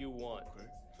 whatever you want. Okay.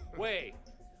 Wei,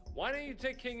 why don't you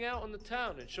take King out on the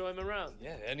town and show him around?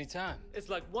 Yeah, anytime. It's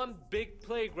like one big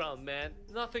playground, man.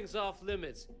 Nothing's off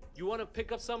limits. You want to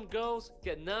pick up some girls,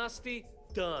 get nasty,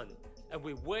 done. And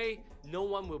with Wei, no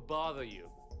one will bother you.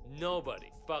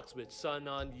 Nobody fucks with Sun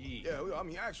On Yi. Yeah, I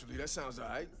mean, actually, that sounds all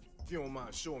right. If you don't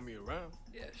mind showing me around.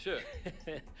 Yeah, sure.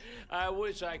 I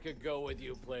wish I could go with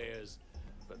you players,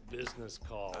 but business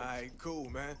calls. All right, cool,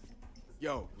 man.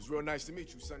 Yo, it was real nice to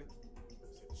meet you, Sonny.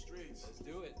 Let's hit the streets. Let's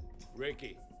do it.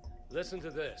 Ricky, listen to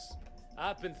this.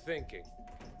 I've been thinking.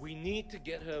 We need to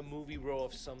get her a movie role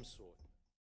of some sort.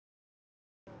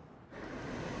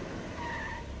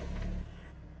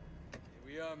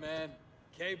 Here we are, man.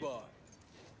 K-Bar.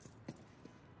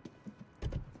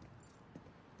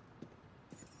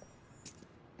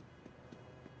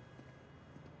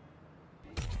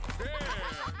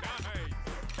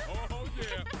 Oh,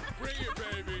 yeah. Bring it,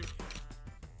 baby.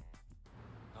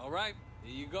 All right,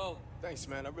 here you go. Thanks,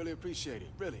 man. I really appreciate it.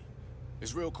 Really.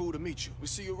 It's real cool to meet you. We'll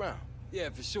see you around. Yeah,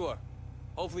 for sure.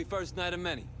 Hopefully first night of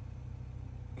many.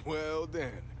 Well,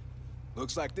 then.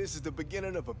 Looks like this is the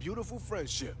beginning of a beautiful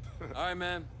friendship. All right,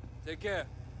 man. Take care.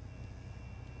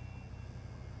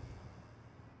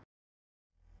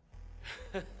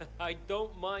 I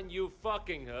don't mind you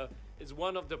fucking her. It's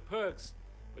one of the perks.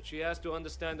 But she has to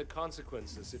understand the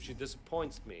consequences if she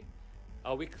disappoints me.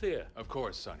 Are we clear? Of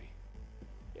course, Sonny.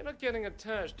 You're not getting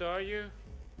attached, are you?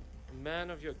 A man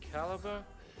of your caliber?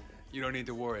 You don't need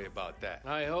to worry about that.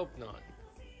 I hope not.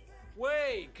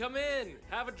 Wei, come in.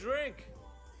 Have a drink.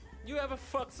 You ever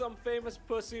fucked some famous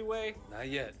pussy, Wei? Not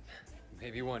yet.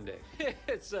 Maybe one day.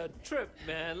 It's a trip,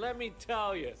 man, let me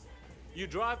tell you. You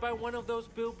drive by one of those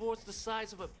billboards the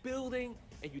size of a building,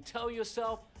 and you tell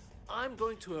yourself, I'm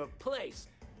going to her place.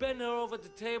 Bend her over the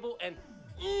table and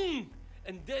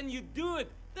then you do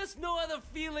it. There's no other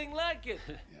feeling like it.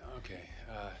 Yeah, okay.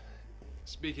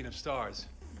 Speaking of stars,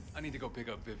 I need to go pick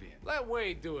up Vivian. Let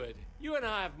Wei do it. You and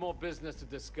I have more business to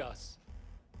discuss.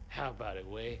 How about it,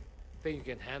 Wei? Think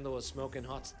you can handle a smoking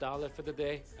hot starlet for the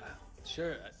day?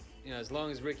 Sure. You know, as long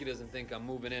as Ricky doesn't think I'm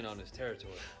moving in on his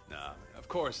territory. Nah, of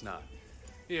course not.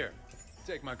 Here,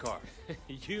 take my car.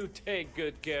 You take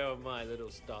good care of my little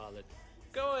starlet.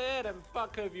 Go ahead and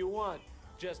fuck her if you want.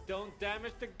 Just don't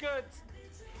damage the goods.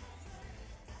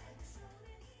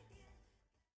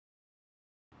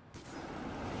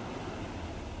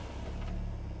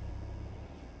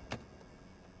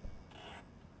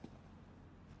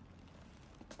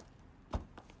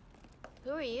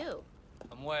 Who are you?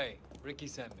 I'm Wei. Ricky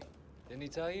sent me. Didn't he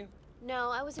tell you?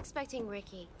 No, I was expecting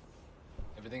Ricky.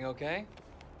 Everything okay?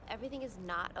 Everything is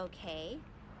not okay.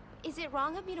 Is it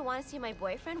wrong of me to want to see my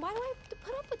boyfriend? Why do I have to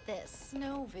put up with this?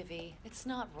 No, Vivi, it's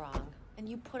not wrong. And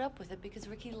you put up with it because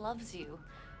Ricky loves you.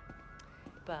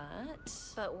 But...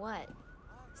 But what?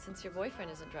 Since your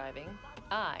boyfriend isn't driving,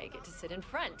 I get to sit in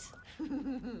front.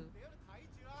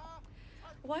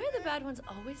 Why are the bad ones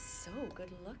always so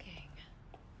good looking?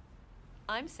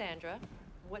 I'm Sandra.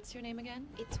 What's your name again?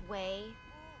 It's Wei.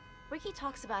 Ricky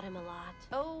talks about him a lot.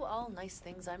 Oh, all nice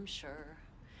things, I'm sure.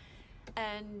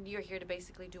 And you're here to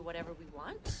basically do whatever we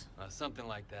want? Something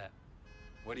like that.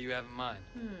 What do you have in mind?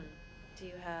 Do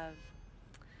you have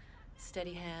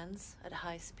Steady hands at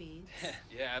high speeds.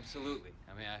 Yeah, absolutely.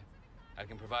 I mean, I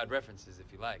can provide references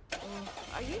if you like.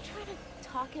 Are you trying to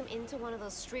talk him into one of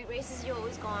those street races you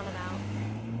always go on about?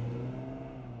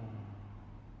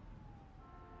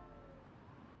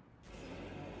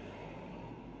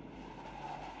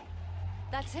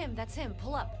 That's him.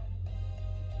 Pull up.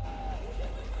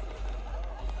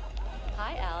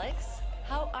 Hi, Alex.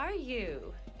 How are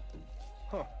you?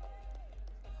 Huh.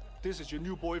 This is your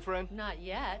new boyfriend? Not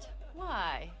yet.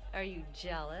 Why? Are you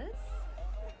jealous?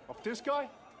 Of this guy?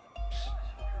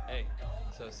 Hey,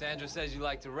 so Sandra says you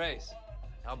like to race.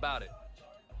 How about it?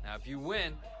 Now, if you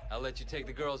win, I'll let you take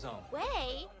the girls home.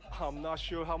 Wait. I'm not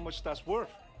sure how much that's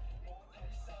worth.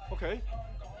 Okay,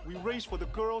 we race for the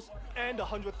girls and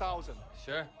 100,000.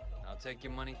 Sure, I'll take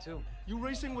your money too. You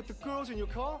racing with the girls in your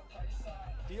car?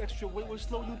 The extra weight will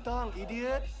slow you down,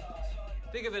 idiot.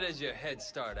 Think of it as your head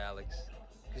start, Alex,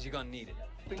 because you're gonna need it.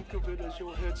 Think of it as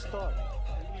your head start.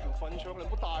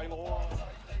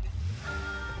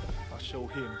 I'll show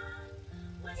him.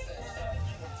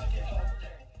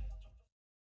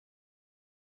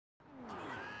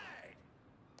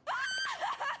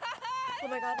 Oh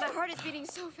my god, my heart is beating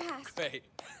so fast. Wait.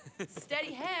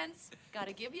 Steady hands.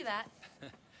 Gotta give you that.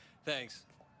 Thanks.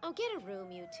 Oh, get a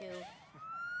room, you two.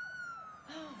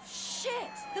 Oh, shit!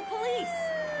 The police!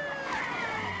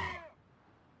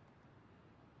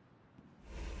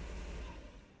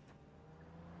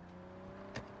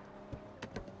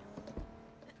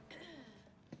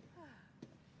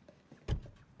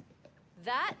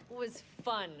 That was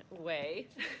fun, Wei.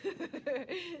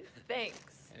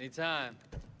 Thanks. Anytime.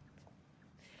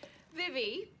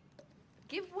 Vivi,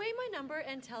 give Wei my number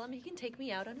and tell him he can take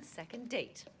me out on a second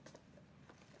date.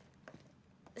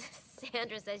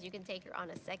 Sandra says you can take her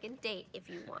on a second date if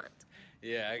you want.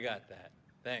 Yeah, I got that.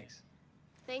 Thanks.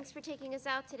 Thanks for taking us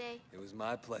out today. It was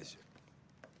my pleasure.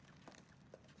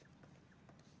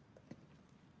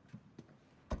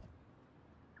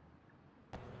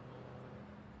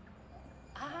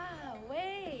 Ah,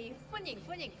 Wei, 歡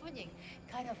迎.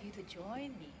 Kind of you to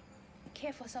join me.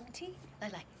 Care for some tea?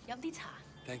 嚟，飲啲茶.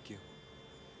 Thank you.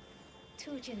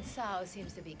 Tu Jin Sao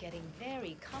seems to be getting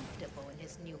very comfortable in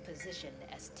his new position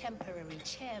as temporary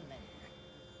chairman.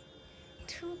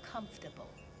 Too comfortable.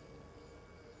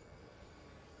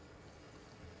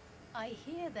 I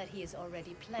hear that he is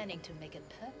already planning to make it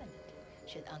permanent,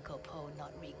 should Uncle Po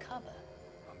not recover.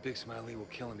 Big Smiley will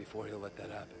kill him before he'll let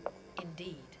that happen.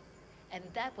 Indeed. And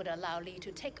that would allow Li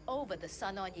to take over the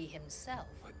Sun On Yi himself.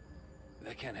 But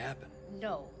that can't happen.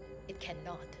 No, it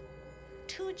cannot.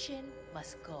 Tu Jin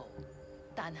must go.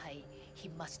 Dan Hai, he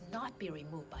must not be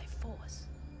removed by force.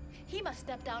 He must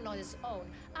step down on his own,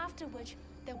 after which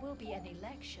there will be an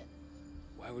election.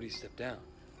 Why would he step down?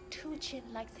 Tu Jin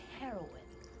likes heroin.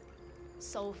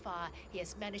 So far, he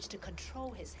has managed to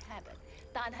control his habit.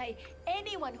 Dan Hai,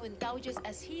 anyone who indulges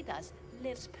as he does,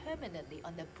 lives permanently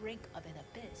on the brink of an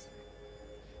abyss.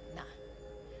 Nah,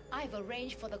 I've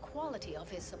arranged for the quality of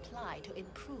his supply to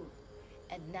improve.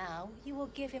 And now you will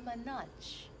give him a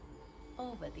nudge.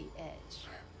 Over the edge.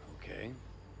 Okay.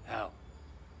 How?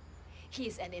 He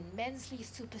is an immensely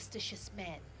superstitious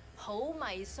man. 好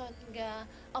迷信㗎,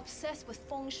 obsessed with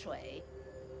feng shui.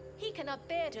 He cannot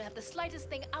bear to have the slightest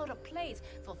thing out of place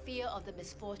for fear of the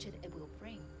misfortune it will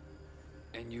bring.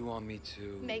 And you want me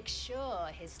to... Make sure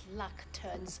his luck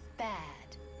turns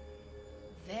bad.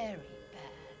 Very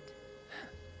bad.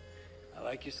 I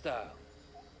like your style.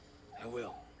 I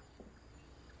will.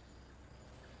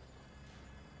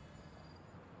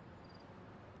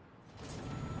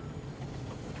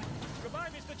 Goodbye,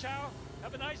 Mr. Chow.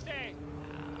 Have a nice day.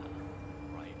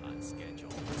 Right on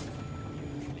schedule.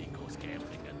 Usually goes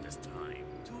gambling at this time.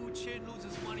 Tu Chin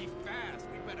loses money fast.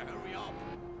 We better hurry up.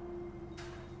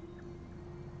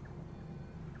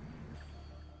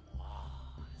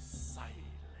 Wow, silent.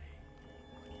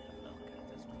 Look at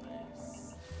this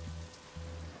place.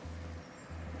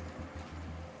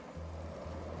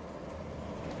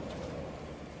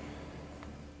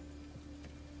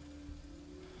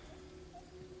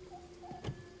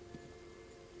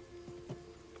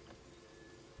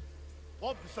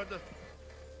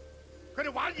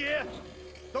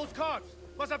 Those cards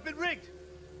must have been rigged.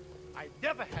 I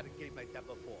never had a game like that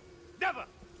before. Never.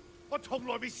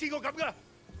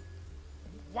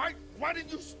 Why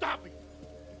didn't you stop me?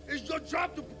 It's your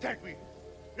job to protect me,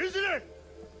 isn't it?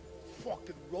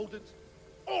 Fucking rodents,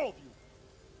 all of you.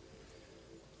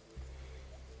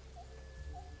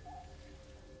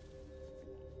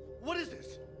 What is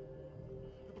this?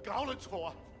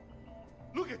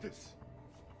 Look at this.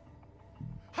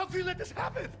 How can you let this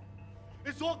happen?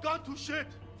 It's all gone to shit.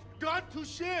 Gone to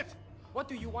shit. What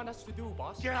do you want us to do,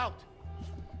 boss? Get out.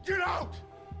 Get out!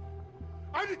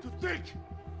 I need to think!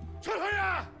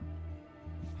 Chalaya!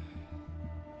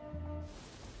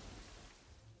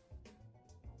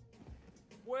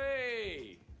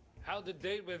 Way! How'd the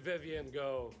date with Vivian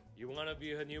go? You wanna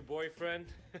be her new boyfriend?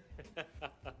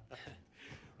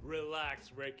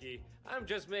 Relax, Ricky. I'm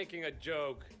just making a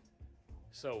joke.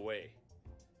 So, Wei,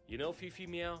 you know Fifi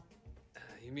Meow?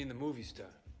 You mean the movie star?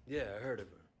 Yeah, I heard of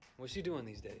her. What's she doing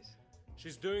these days?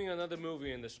 She's doing another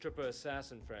movie in the Stripper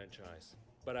Assassin franchise.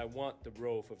 But I want the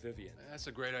role for Vivian. That's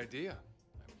a great idea.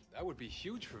 That would be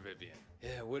huge for Vivian.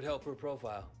 Yeah, it would help her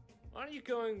profile. Aren't you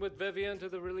going with Vivian to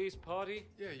the release party?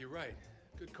 Yeah, you're right.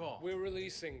 Good call. We're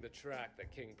releasing the track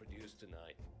that King produced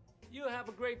tonight. You have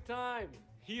a great time.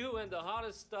 You and the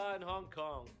hottest star in Hong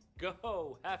Kong.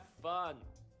 Go, have fun.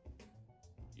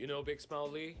 You know Big Smile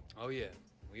Lee? Oh yeah,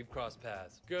 we've crossed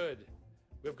paths. Good.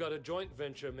 We've got a joint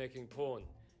venture making porn.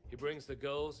 He brings the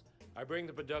girls, I bring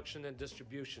the production and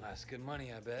distribution. That's good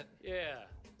money, I bet. Yeah,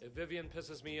 if Vivian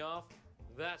pisses me off,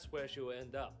 that's where she'll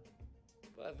end up.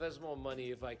 But there's more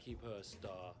money if I keep her a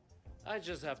star. I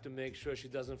just have to make sure she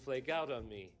doesn't flake out on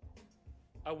me.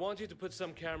 I want you to put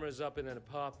some cameras up in an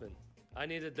apartment. I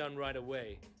need it done right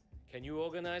away. Can you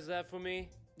organize that for me?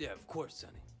 Yeah, of course,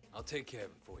 Sonny. I'll take care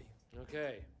of it for you.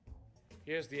 Okay.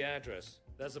 Here's the address.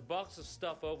 There's a box of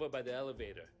stuff over by the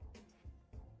elevator.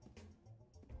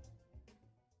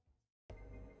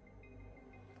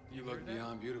 You look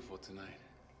beyond beautiful tonight.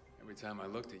 Every time I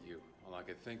looked at you, all I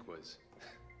could think was,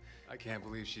 I can't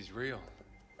believe she's real.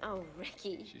 Oh,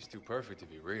 Ricky. She's too perfect to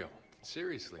be real.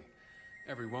 Seriously.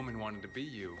 Every woman wanted to be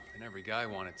you, and every guy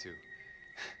wanted to.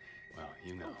 Well,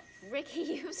 you know. Oh, Ricky,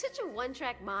 you have such a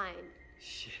one-track mind.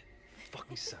 Shit.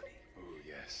 Fucking Sonny. Oh,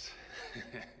 yes.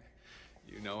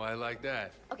 You know I like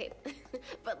that. Okay,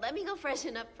 but let me go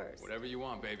freshen up first. Whatever you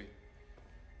want, baby.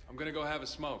 I'm gonna go have a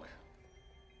smoke.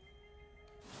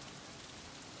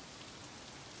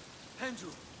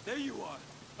 Andrew, there you are.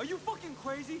 Are you fucking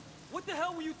crazy? What the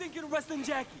hell were you thinking of arresting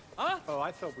Jackie, huh? Oh,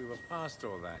 I thought we were past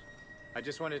all that. I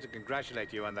just wanted to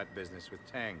congratulate you on that business with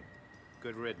Tang.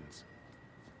 Good riddance.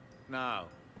 Now,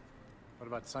 what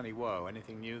about Sunny Woe?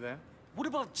 Anything new there? What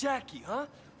about Jackie, huh?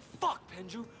 Fuck,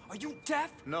 Pendrew. Are you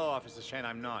deaf? No, Officer Shen,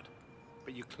 I'm not.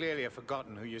 But you clearly have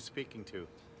forgotten who you're speaking to.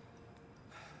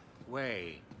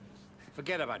 Wei,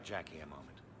 forget about Jackie a moment.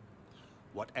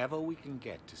 Whatever we can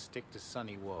get to stick to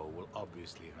Sunny Woe will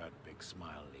obviously hurt Big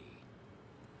Smile Lee.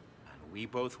 And we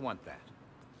both want that.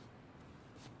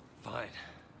 Fine.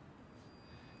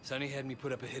 Sonny had me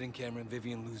put up a hidden camera in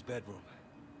Vivian Liu's bedroom.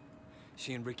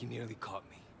 She and Ricky nearly caught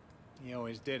me. He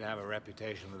always did have a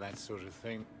reputation for that sort of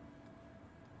thing.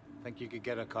 Think you could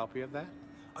get a copy of that?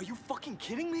 Are you fucking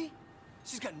kidding me?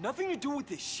 She's got nothing to do with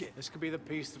this shit. This could be the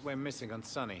piece that we're missing on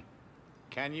Sunny.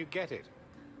 Can you get it?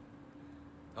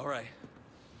 All right.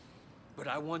 But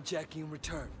I want Jackie in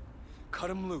return. Cut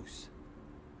him loose.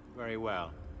 Very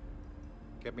well.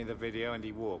 Get me the video and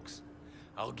he walks.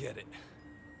 I'll get it.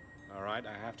 All right,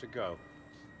 I have to go.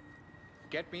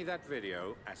 Get me that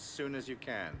video as soon as you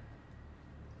can.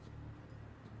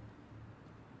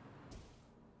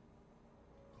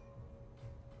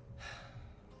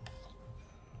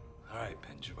 All right,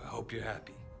 Pendrew, I hope you're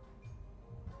happy.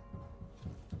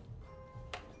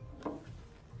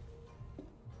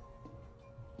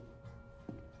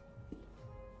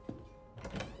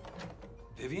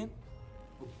 Vivian?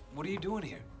 What are you doing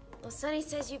here? Well, Sonny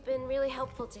says you've been really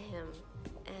helpful to him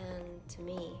and to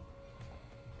me.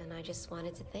 And I just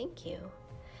wanted to thank you.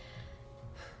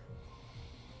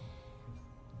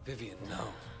 Vivian,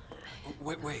 no.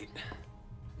 Wait.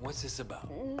 What's this about?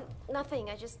 Nothing.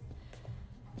 I just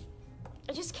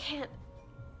can't.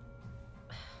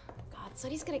 God,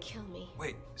 Sonny's gonna kill me.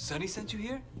 Wait, Sonny sent you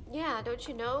here? Yeah, don't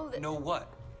you know that? Know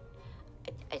what?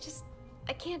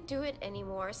 I can't do it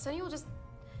anymore. Sonny will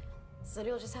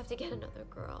just have to get another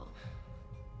girl.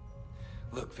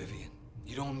 Look, Vivian,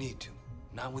 you don't need to.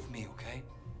 Not with me, okay?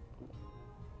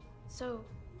 So,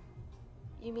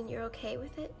 you mean you're okay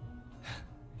with it?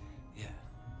 Yeah,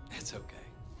 it's okay.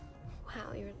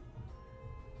 Wow,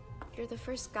 you're the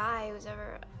first guy who's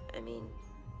ever,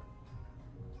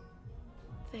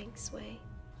 thanks, Wei.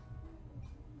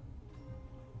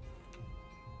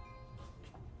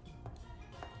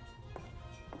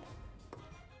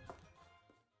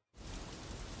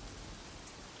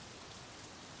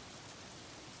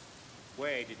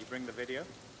 Wei, did you bring the video?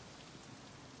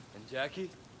 And Jackie?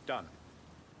 Done.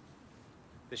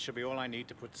 This should be all I need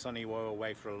to put Sunny Woe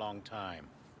away for a long time.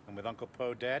 And with Uncle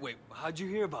Po dead... Wait, how'd you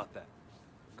hear about that?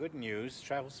 Good news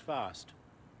travels fast.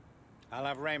 I'll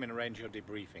have Raymond arrange your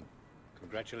debriefing.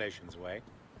 Congratulations, Wei.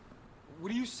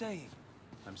 What are you saying?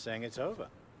 I'm saying it's over.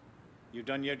 You've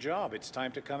done your job. It's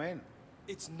time to come in.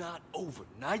 It's not over.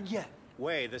 Not yet.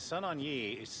 Wei, the son on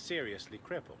Yi is seriously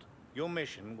crippled. Your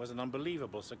mission was an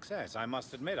unbelievable success. I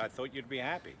must admit, I thought you'd be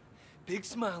happy. Big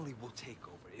Smiley will take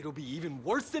over. It'll be even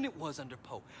worse than it was under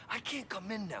Poe. I can't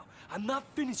come in now. I'm not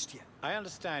finished yet. I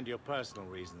understand your personal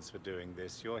reasons for doing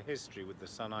this, your history with the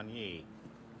son on Yi.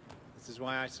 This is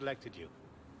why I selected you.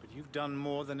 But you've done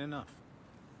more than enough.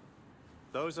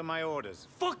 Those are my orders.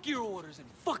 Fuck your orders, and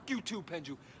fuck you too,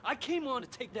 Penju. I came on to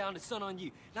take down the son on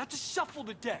Yi, not to shuffle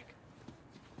the deck.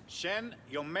 Shen,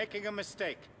 you're making a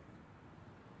mistake.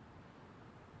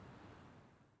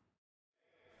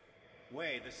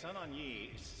 Wei, the son on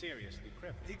Yi is seriously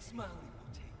crippled. Big Smiley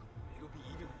will take over. It'll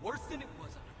be even worse than it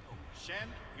was under Poe. Shen,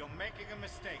 you're making a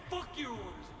mistake. Fuck your orders,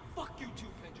 and fuck you too,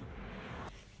 Penju.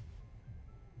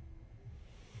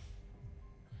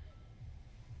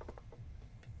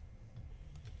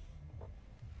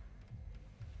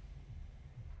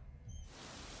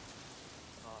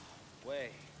 Wei,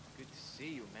 good to see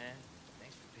you, man.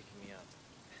 Thanks for picking me up.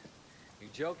 You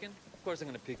joking? Of course I'm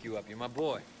gonna pick you up. You're my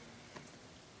boy.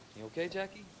 You okay,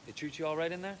 Jackie? They treat you all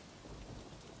right in there?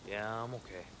 Yeah, I'm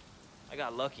okay. I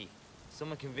got lucky.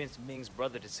 Someone convinced Ming's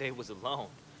brother to say it was alone.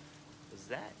 Was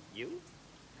that you?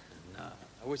 Nah,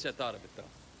 I wish I thought of it, though.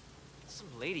 Some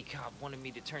lady cop wanted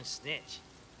me to turn snitch.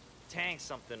 Tang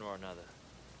something or another.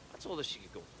 I told her she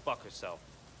could go fuck herself.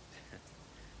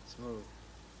 Smooth.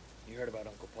 You heard about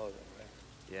Uncle Poe, though, right?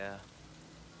 Yeah.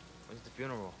 When's the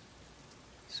funeral?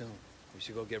 Soon. We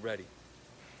should go get ready.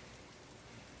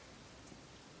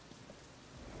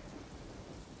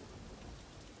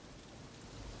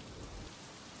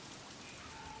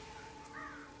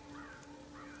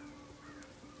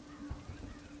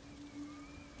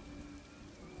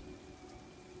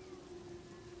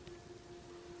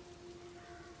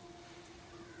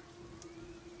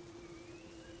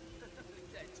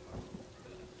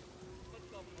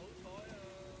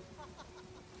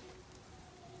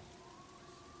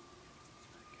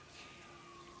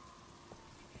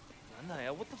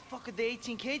 What the fuck are the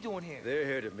 18K doing here? They're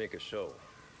here to make a show.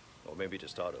 Or maybe to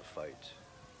start a fight.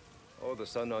 All the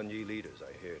Sun On Yi leaders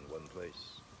are here in one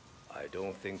place. I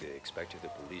don't think they expected the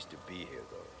police to be here,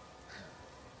 though.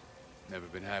 Never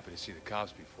been happy to see the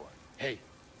cops before. Hey,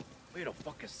 where the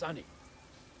fuck is Sonny?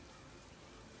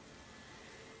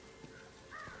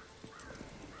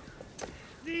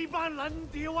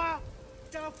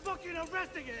 They're fucking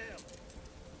arresting him!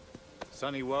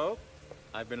 Sonny Wo,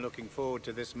 I've been looking forward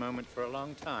to this moment for a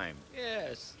long time.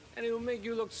 Yes, and it will make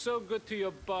you look so good to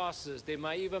your bosses. They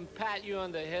might even pat you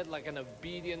on the head like an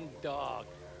obedient dog,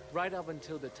 right up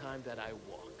until the time that I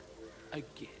walk.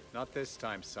 Again. Not this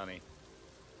time, Sonny.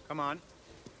 Come on.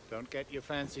 Don't get your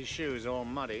fancy shoes all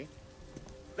muddy.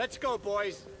 Let's go,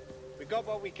 boys. We got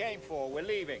what we came for. We're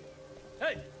leaving.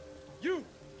 Hey, you!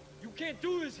 You can't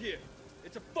do this here.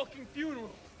 It's a fucking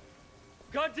funeral.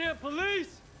 Goddamn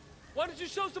police! Why don't you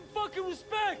show some fucking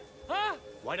respect, huh?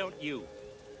 Why don't you?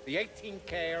 The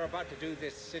 18K are about to do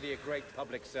this city a great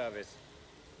public service.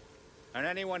 And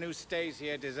anyone who stays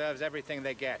here deserves everything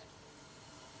they get.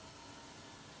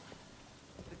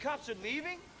 The cops are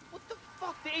leaving? What the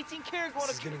fuck? The 18K are going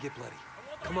This is gonna get bloody.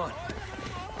 Come on.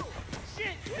 Shit,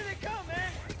 here they come,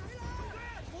 man!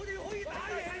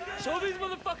 Show these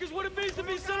motherfuckers what it means to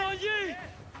be son on Yi!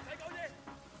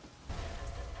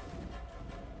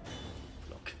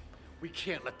 Look, we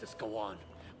can't let this go on.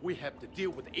 We have to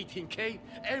deal with the 18K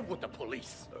and with the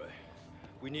police. All right.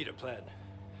 We need a plan.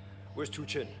 Where's Tu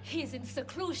Chin? He's in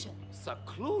seclusion.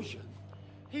 Seclusion?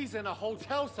 He's in a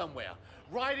hotel somewhere,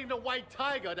 riding the white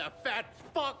tiger, that fat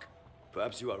fuck!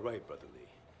 Perhaps you are right, Brother Lee.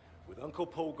 With Uncle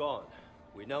Po gone,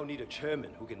 we now need a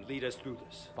chairman who can lead us through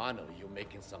this. Finally, you're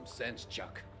making some sense,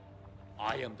 Chuck.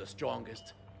 I am the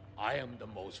strongest. I am the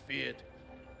most feared.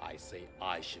 I say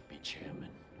I should be chairman.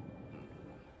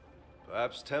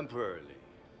 Perhaps temporarily.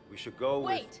 We should go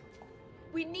Wait!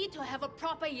 We need to have a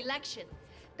proper election.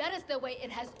 That is the way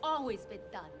it has always been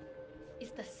done.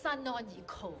 It's the Sun On Yi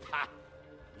code. Ha!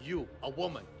 You, a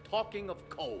woman, talking of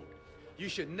code. You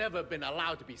should never have been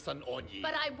allowed to be Sun On Yi.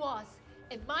 But I was,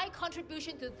 and my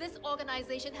contribution to this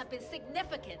organization have been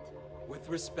significant. With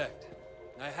respect,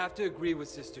 I have to agree with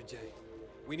Sister J.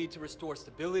 We need to restore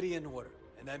stability and order,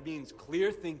 and that means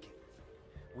clear thinking.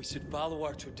 We should follow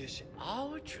our tradition.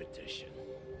 Our tradition?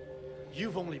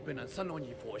 You've only been on Sun On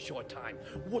Yi for a short time.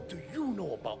 What do you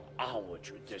know about our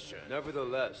tradition?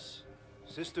 Nevertheless,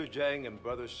 Sister Zhang and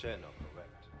Brother Shen are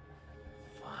correct.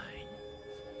 Fine.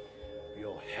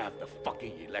 You'll have the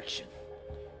fucking election.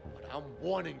 But I'm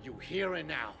warning you here and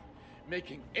now.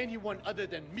 Making anyone other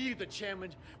than me the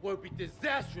chairman will be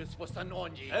disastrous for Sun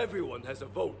On Yi. Everyone has a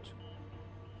vote.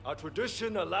 Our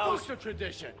tradition allows... What's the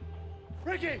tradition?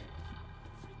 Ricky!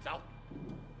 It's out.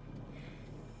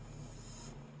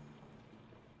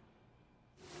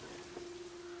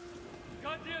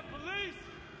 Goddamn police!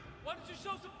 Why don't you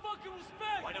show some fucking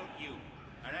respect? Why don't you?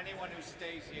 And anyone who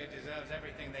stays here deserves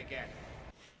everything they get.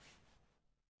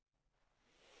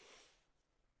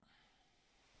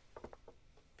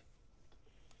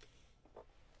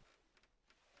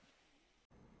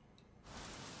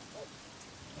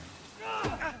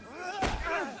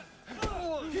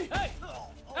 Hey!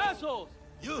 Assholes!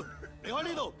 You,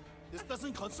 Leonardo, this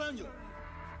doesn't concern you.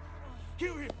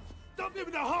 Kill him! Dump him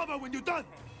in the harbor when you're done!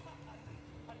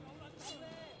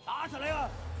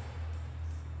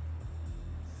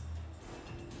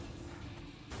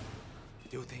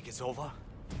 Do you think it's over?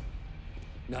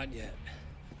 Not yet.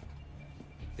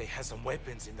 They have some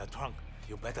weapons in the trunk.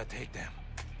 You better take them.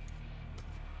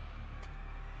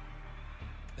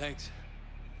 Thanks.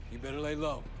 You better lay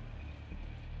low.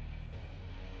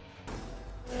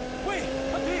 Wait!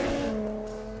 Up here!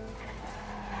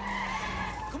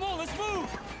 Come on, let's move!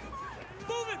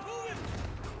 Move it! Move it!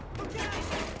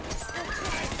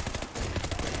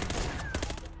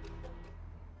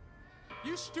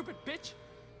 You stupid bitch!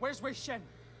 Where's Wei Shen?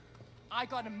 I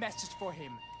got a message for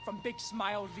him from Big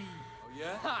Smile Lee. Oh,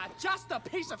 yeah? Ha! Just the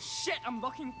piece of shit I'm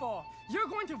looking for. You're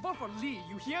going to vote for Lee,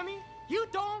 you hear me? You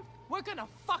don't, we're gonna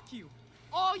fuck you.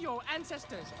 All your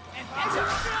ancestors and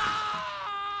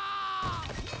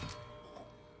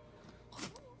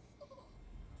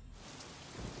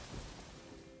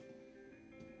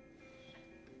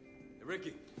Hey,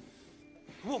 Ricky.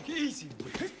 Come on, get easy.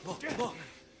 Look.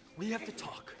 We have to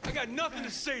talk. I got nothing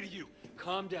to say to you.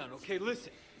 Calm down, okay?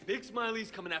 Listen. Big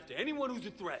Smiley's coming after anyone who's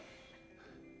a threat.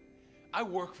 I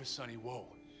work for Sonny Woe.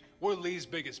 We're Lee's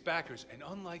biggest backers, and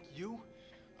unlike you,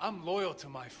 I'm loyal to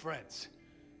my friends.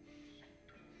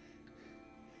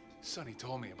 Sonny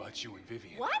told me about you and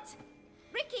Vivian. What?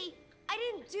 Ricky, I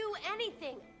didn't do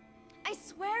anything. I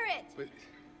swear it. But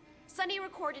Sonny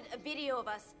recorded a video of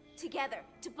us together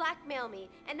to blackmail me,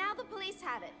 and now the police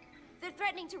have it. They're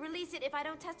threatening to release it if I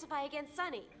don't testify against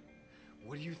Sonny.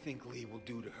 What do you think Lee will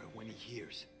do to her when he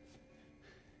hears?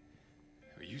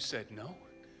 you said no?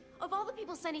 Of all the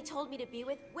people Sonny told me to be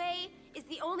with, Wei is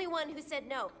the only one who said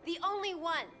no. The only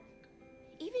one.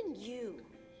 Even you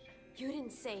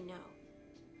didn't say no.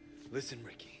 Listen,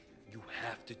 Ricky, you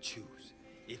have to choose.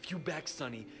 If you back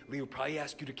Sonny, Lee will probably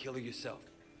ask you to kill her yourself.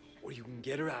 Or you can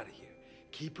get her out of here,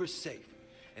 keep her safe,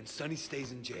 and Sonny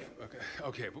stays in jail.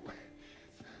 Okay, but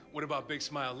what about Big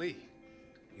Smile Lee?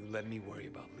 You let me worry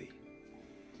about Lee.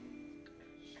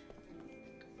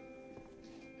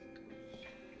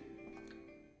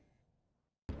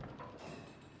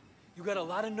 You got a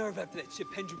lot of nerve after that shit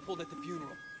Pedro pulled at the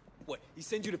funeral. What, he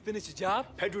sent you to finish the job?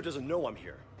 Pedro doesn't know I'm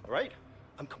here, all right?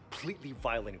 I'm completely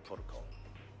violating protocol.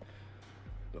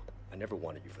 Look, I never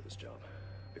wanted you for this job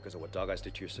because of what Dog Eyes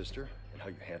did to your sister and how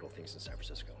you handle things in San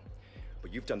Francisco.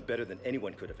 But you've done better than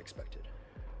anyone could have expected.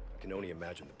 I can only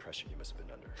imagine the pressure you must have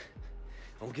been under.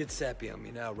 Don't get sappy on me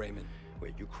now, Raymond.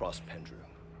 Wait, you crossed Pedro,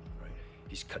 right?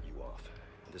 He's cut you off.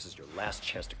 This is your last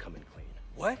chance to come in clean.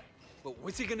 What? But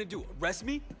what's he gonna do? Arrest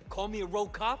me? Call me a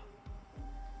rogue cop?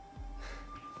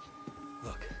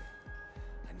 Look,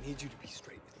 I need you to be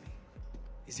straight with me.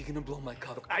 Is he gonna blow my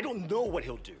cover? Look, I don't know what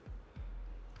he'll do.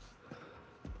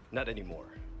 Not anymore.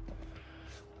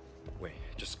 Wait,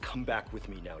 just come back with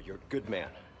me now. You're a good man.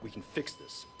 We can fix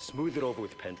this. Smooth it over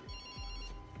with Pendry.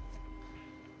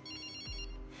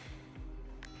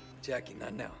 Jackie,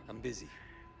 not now. I'm busy.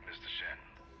 Mr. Shen,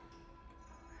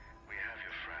 we have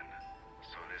your friend,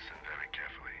 so listen very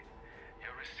carefully.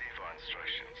 You'll receive our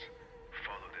instructions.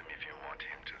 Follow them if you want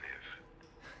him to live.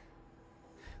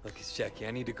 Look, it's Jackie.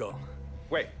 I need to go.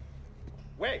 Wait.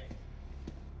 Wait!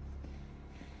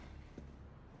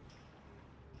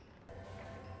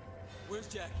 Where's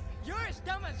Jackie? You're as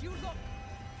dumb as you look.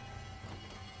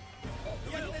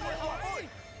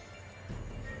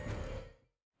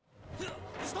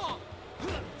 Stop!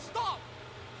 Stop!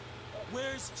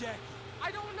 Where's Jackie?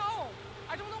 I don't know.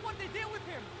 I don't know what they did with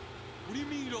him. What do you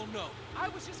mean you don't know? I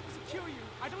was just supposed to kill you.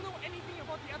 I don't know anything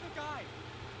about the other guy.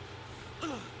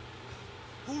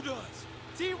 Who does?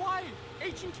 D.Y.,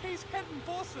 Agent K's head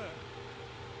enforcer.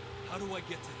 How do I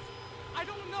get to him? I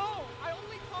don't know. I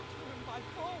only talked to him by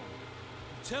phone.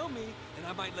 Tell me, and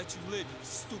I might let you live, you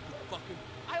stupid fucker.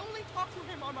 I only talked to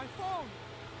him on my phone.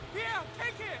 Here,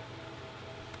 take it.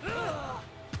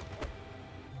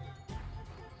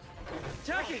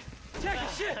 Jackie!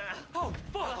 Jackie, shit! Oh,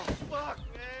 fuck! Oh, fuck,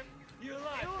 man. You're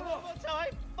alive. Come on. That's how I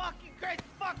fucking crazy.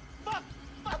 Fuck.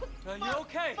 Are you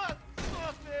okay? Fuck,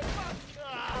 man. Fuck.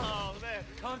 Oh, man.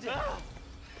 Calm down.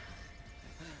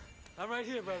 I'm right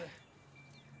here, brother.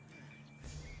 I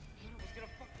was gonna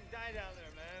fucking die down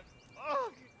there, man. Oh!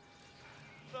 I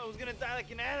thought I was gonna die like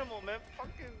an animal, man.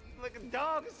 Fucking like a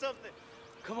dog or something.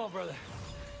 Come on, brother.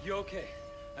 You okay?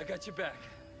 I got your back.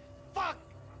 Fuck!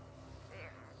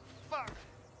 Fuck!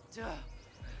 Duh.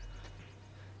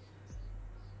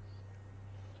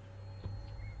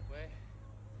 Wait.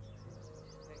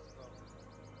 Thanks, bro.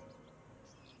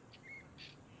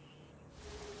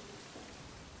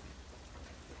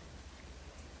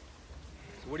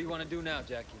 So what do you want to do now,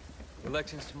 Jackie? The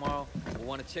election's tomorrow. We'll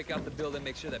want to check out the building,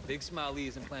 make sure that Big Smile Lee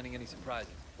isn't planning any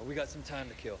surprises. But we got some time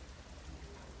to kill.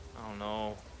 I don't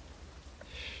know.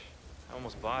 I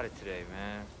almost bought it today,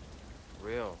 man. For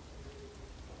real.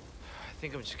 I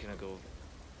think I'm just gonna go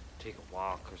take a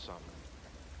walk or something.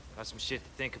 Got some shit to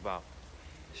think about.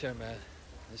 Sure, man.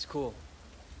 It's cool.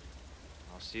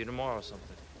 I'll see you tomorrow or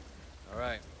something. All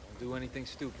right. Don't do anything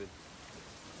stupid.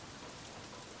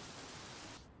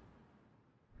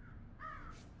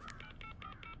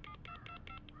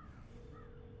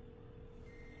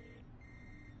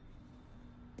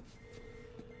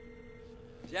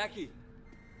 Jackie!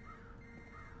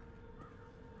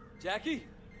 Jackie?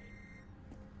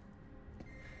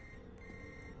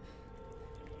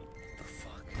 What the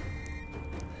fuck?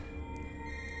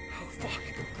 Oh, fuck.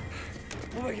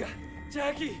 Oh my god.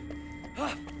 Jackie!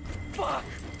 Ah, fuck!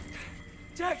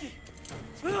 Jackie!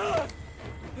 Ah!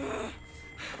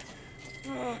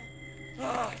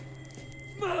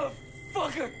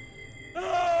 Motherfucker!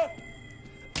 Ah!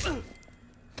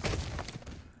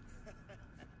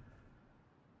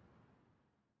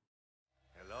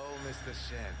 Hello, Mr.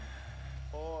 Shen.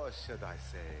 Or should I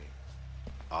say,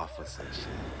 Officer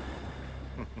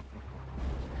Shen.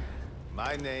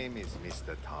 My name is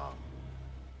Mr. Tom.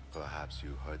 Perhaps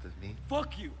you heard of me?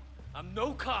 Fuck you! I'm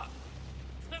no cop!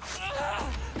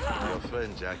 Your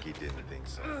friend Jackie didn't think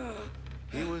so.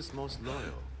 He was most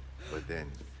loyal. But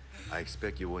then, I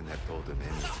expect you wouldn't have told him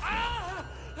anything.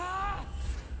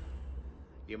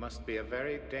 You must be a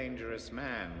very dangerous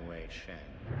man, Wei Shen.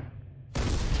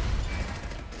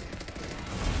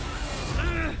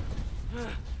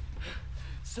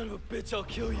 Son of a bitch, I'll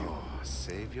kill you. Oh,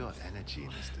 save your energy,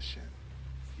 Mr. Shen.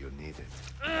 You'll need it.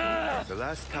 The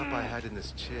last cop I had in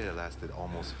this chair lasted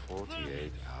almost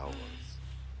 48 hours.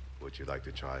 Would you like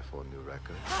to try for a new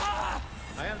record? I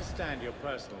understand your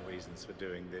personal reasons for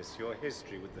doing this, your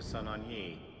history with the Sun On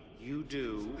Yi. You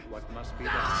do what must be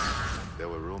done. There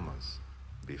were rumors.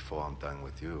 Before I'm done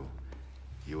with you,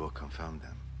 you will confirm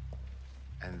them.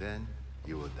 And then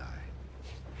you will die.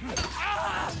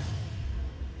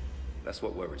 That's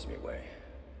what worries me, Wei.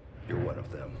 You're one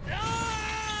of them.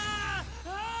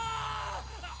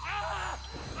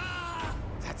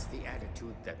 That's the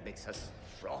attitude that makes us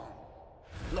strong.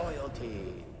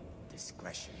 Loyalty,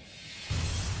 discretion.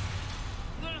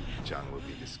 Zhang will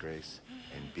be disgraced,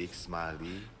 and Big Smile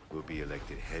Lee will be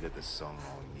elected head of the Sun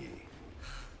On Yi.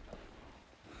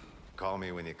 Call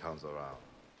me when he comes around.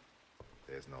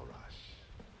 There's no rush.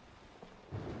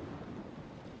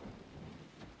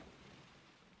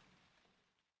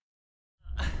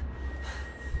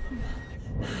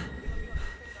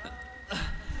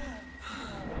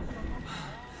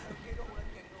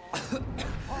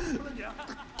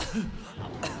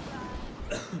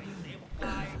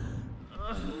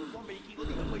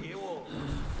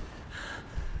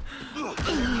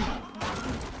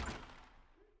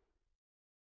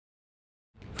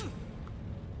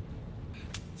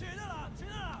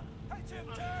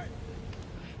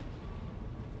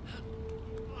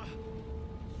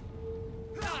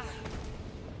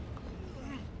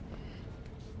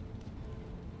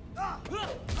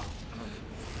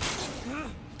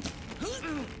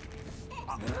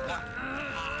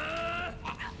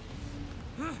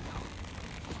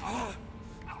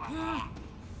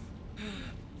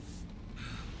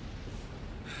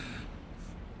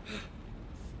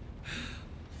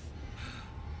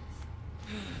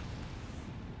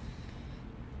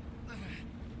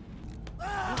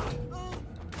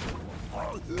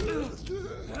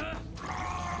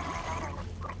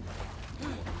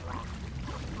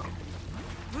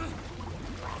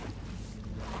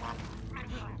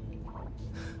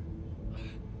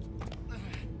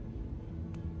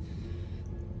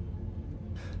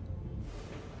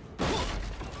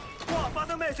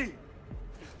 Messi!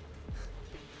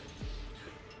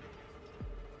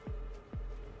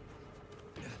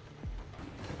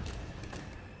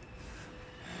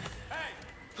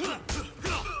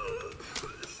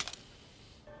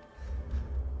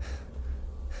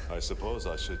 I suppose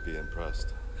I should be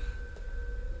impressed.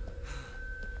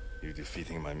 You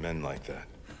defeating my men like that.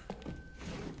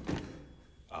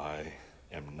 I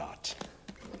am not.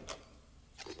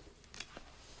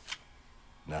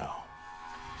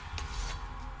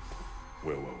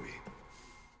 Where were we?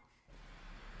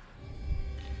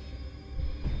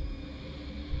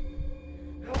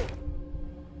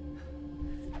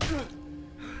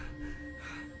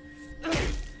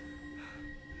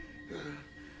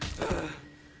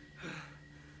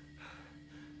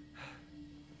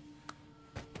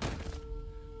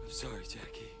 I'm sorry,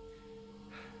 Jackie.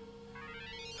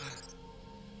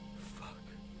 Fuck.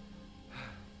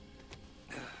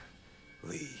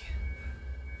 Lee.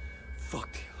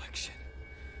 Fuck the election.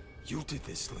 You did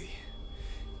this, Lee.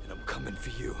 And I'm coming for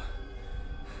you.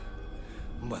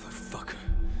 Motherfucker.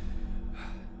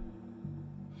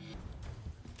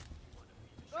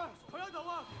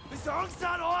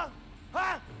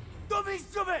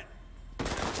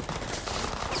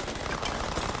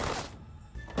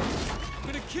 I'm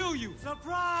gonna kill you!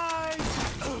 Surprise!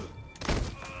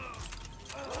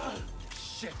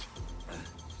 Shit.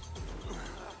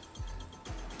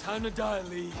 Time to die,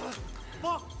 Lee.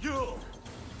 Fuck you!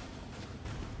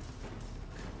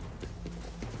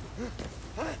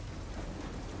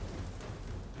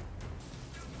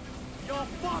 You're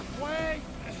fucked, Wei!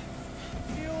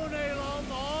 Siêu này là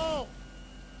nổ!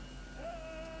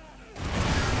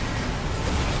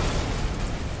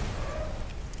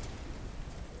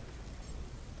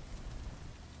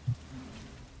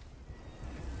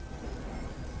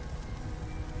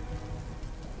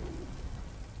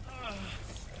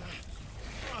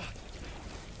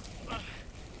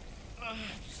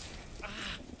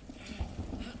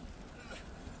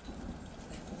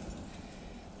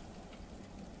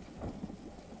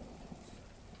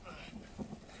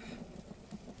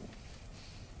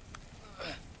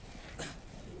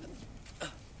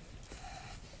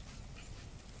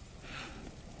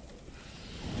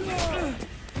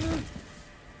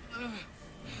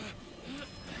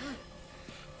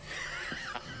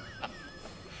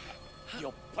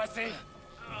 You pussy!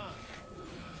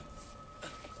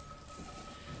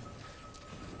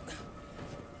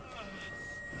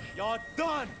 You're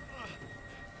done!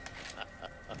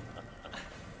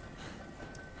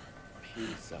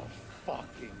 Piece of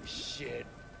fucking shit.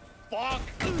 Fuck!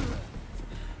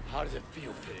 How does it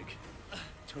feel, pig?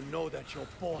 To know that your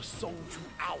boss sold you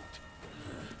out?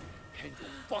 And you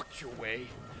fucked your way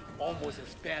almost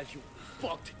as bad as you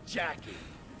fucked Jackie.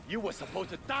 You were supposed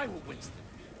to die with Winston.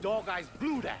 Dog Eyes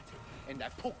blew that. And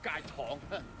that poke guy Tong,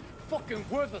 fucking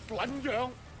worthless Lan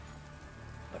Yang.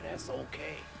 But that's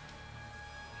okay.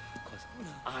 Because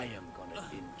I am gonna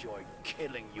enjoy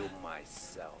killing you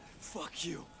myself. Fuck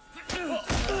you.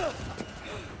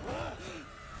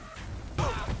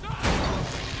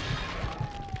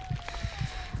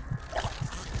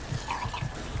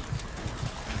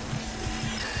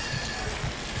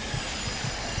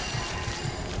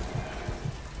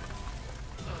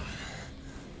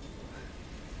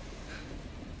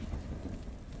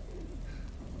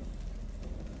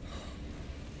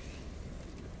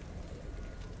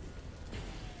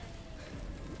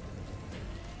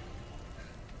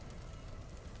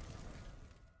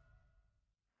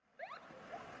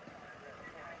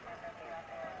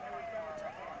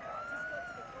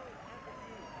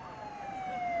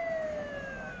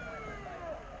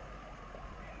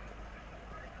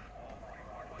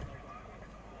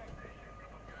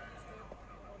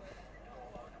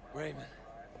 Raymond.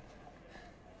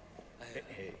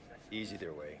 Hey, easy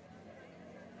there, Wei.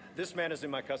 This man is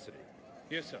in my custody.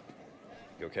 Yes, sir.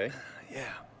 You okay?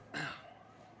 Yeah.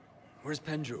 Where's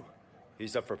Pendrew?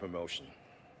 He's up for promotion.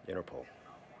 Interpol.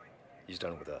 He's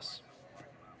done with us.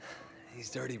 He's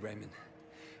dirty, Raymond.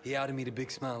 He outed me to Big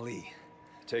Smile Lee.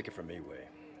 Take it from me, Wei.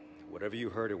 Whatever you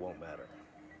heard, it won't matter.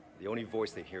 The only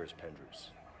voice they hear is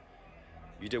Pendrew's.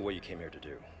 You did what you came here to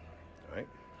do, all right?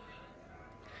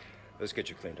 Let's get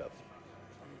you cleaned up.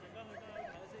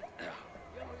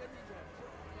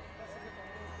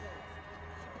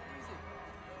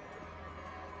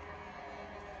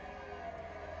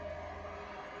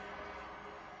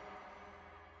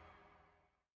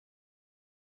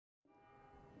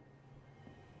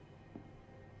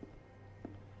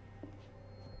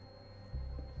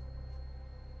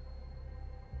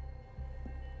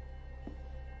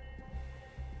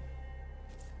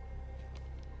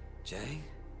 Jay?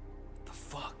 What the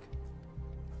fuck?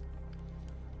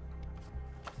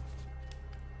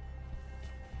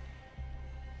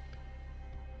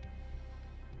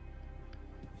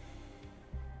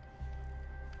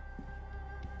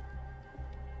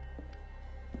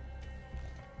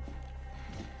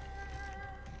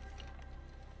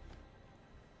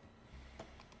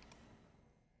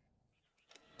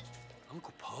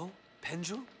 Uncle Po?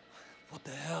 Pendrew? What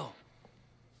the hell?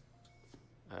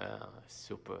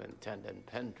 Superintendent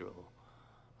Pendrew,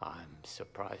 I'm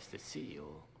surprised to see you.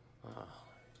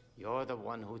 You're the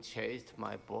one who chased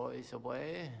my boys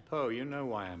away? Poe, you know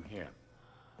why I'm here.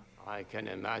 I can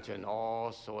imagine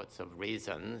all sorts of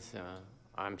reasons.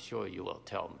 I'm sure you will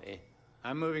tell me.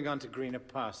 I'm moving on to greener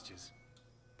pastures,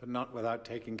 but not without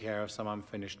taking care of some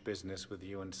unfinished business with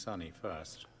you and Sonny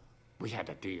first. We had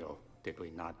a deal, did we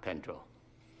not, Pedro?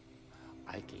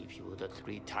 I gave you the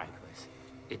 3 tigers.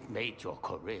 It made your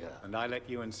career. And I let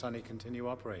you and Sonny continue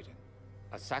operating.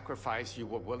 A sacrifice you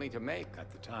were willing to make. At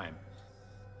the time.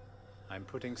 I'm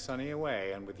putting Sonny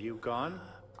away, and with you gone,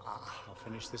 I'll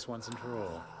finish this once and for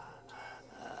all.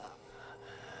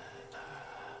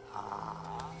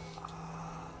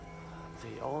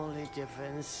 The only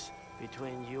difference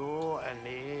between you and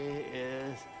me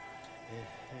is...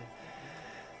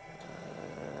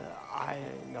 I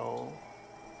know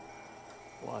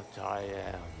what I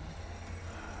am.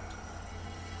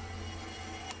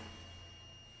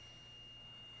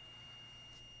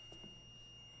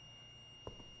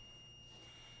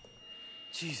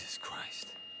 Jesus Christ.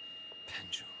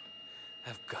 Pedro,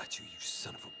 I've got you, you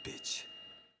son of a bitch.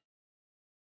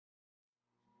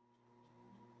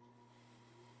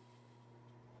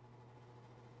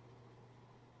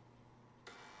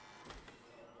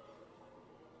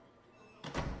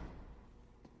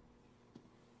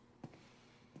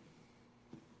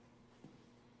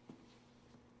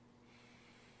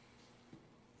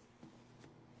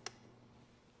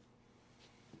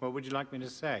 What would you like me to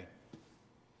say?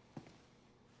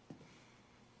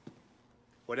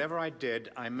 Whatever I did,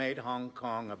 I made Hong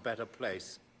Kong a better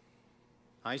place.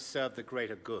 I served the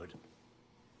greater good.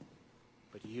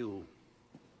 But you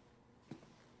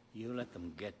let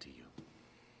them get to you.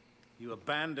 You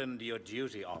abandoned your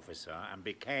duty, officer, and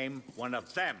became one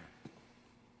of them.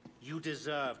 You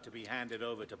deserve to be handed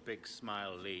over to Big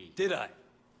Smile Lee. Did I?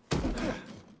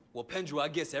 Well, Pedro, I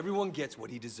guess everyone gets what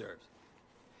he deserves.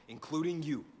 Including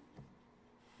you.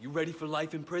 You ready for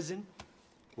life in prison?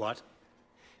 What?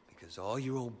 Because all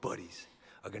your old buddies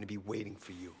are gonna be waiting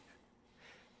for you.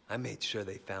 I made sure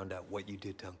they found out what you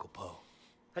did to Uncle Poe.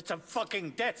 That's a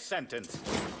fucking death sentence.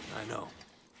 I know.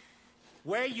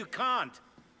 Where you can't.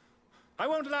 I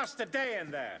won't last a day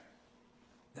in there.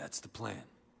 That's the plan.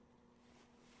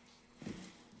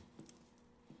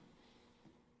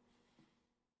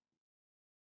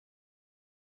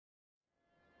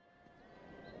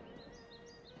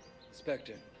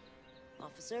 Inspector.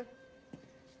 Officer?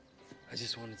 I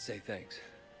just wanted to say thanks.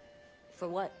 For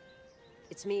what?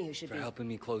 It's me who should For be... helping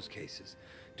me close cases.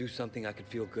 Do something I can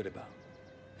feel good about.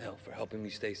 Hell, for helping me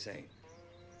stay sane.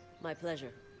 My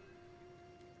pleasure.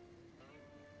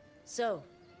 So,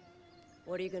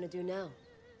 what are you gonna do now?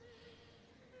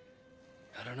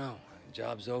 I don't know.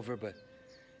 Job's over, but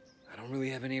I don't really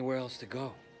have anywhere else to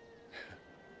go.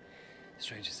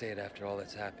 Strange to say it after all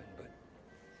that's happened, but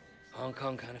Hong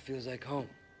Kong kind of feels like home.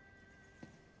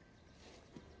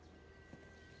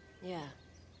 Yeah.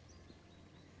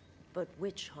 But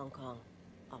which Hong Kong,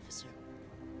 officer?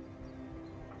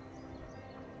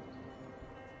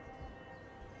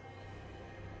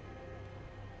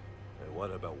 And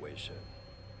what about Wei Shen?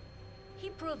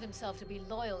 He proved himself to be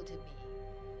loyal to me,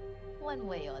 one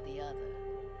way or the other.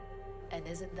 And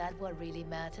isn't that what really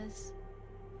matters?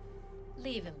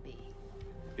 Leave him be.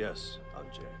 Yes, I'm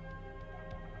Jay.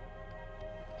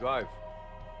 Drive.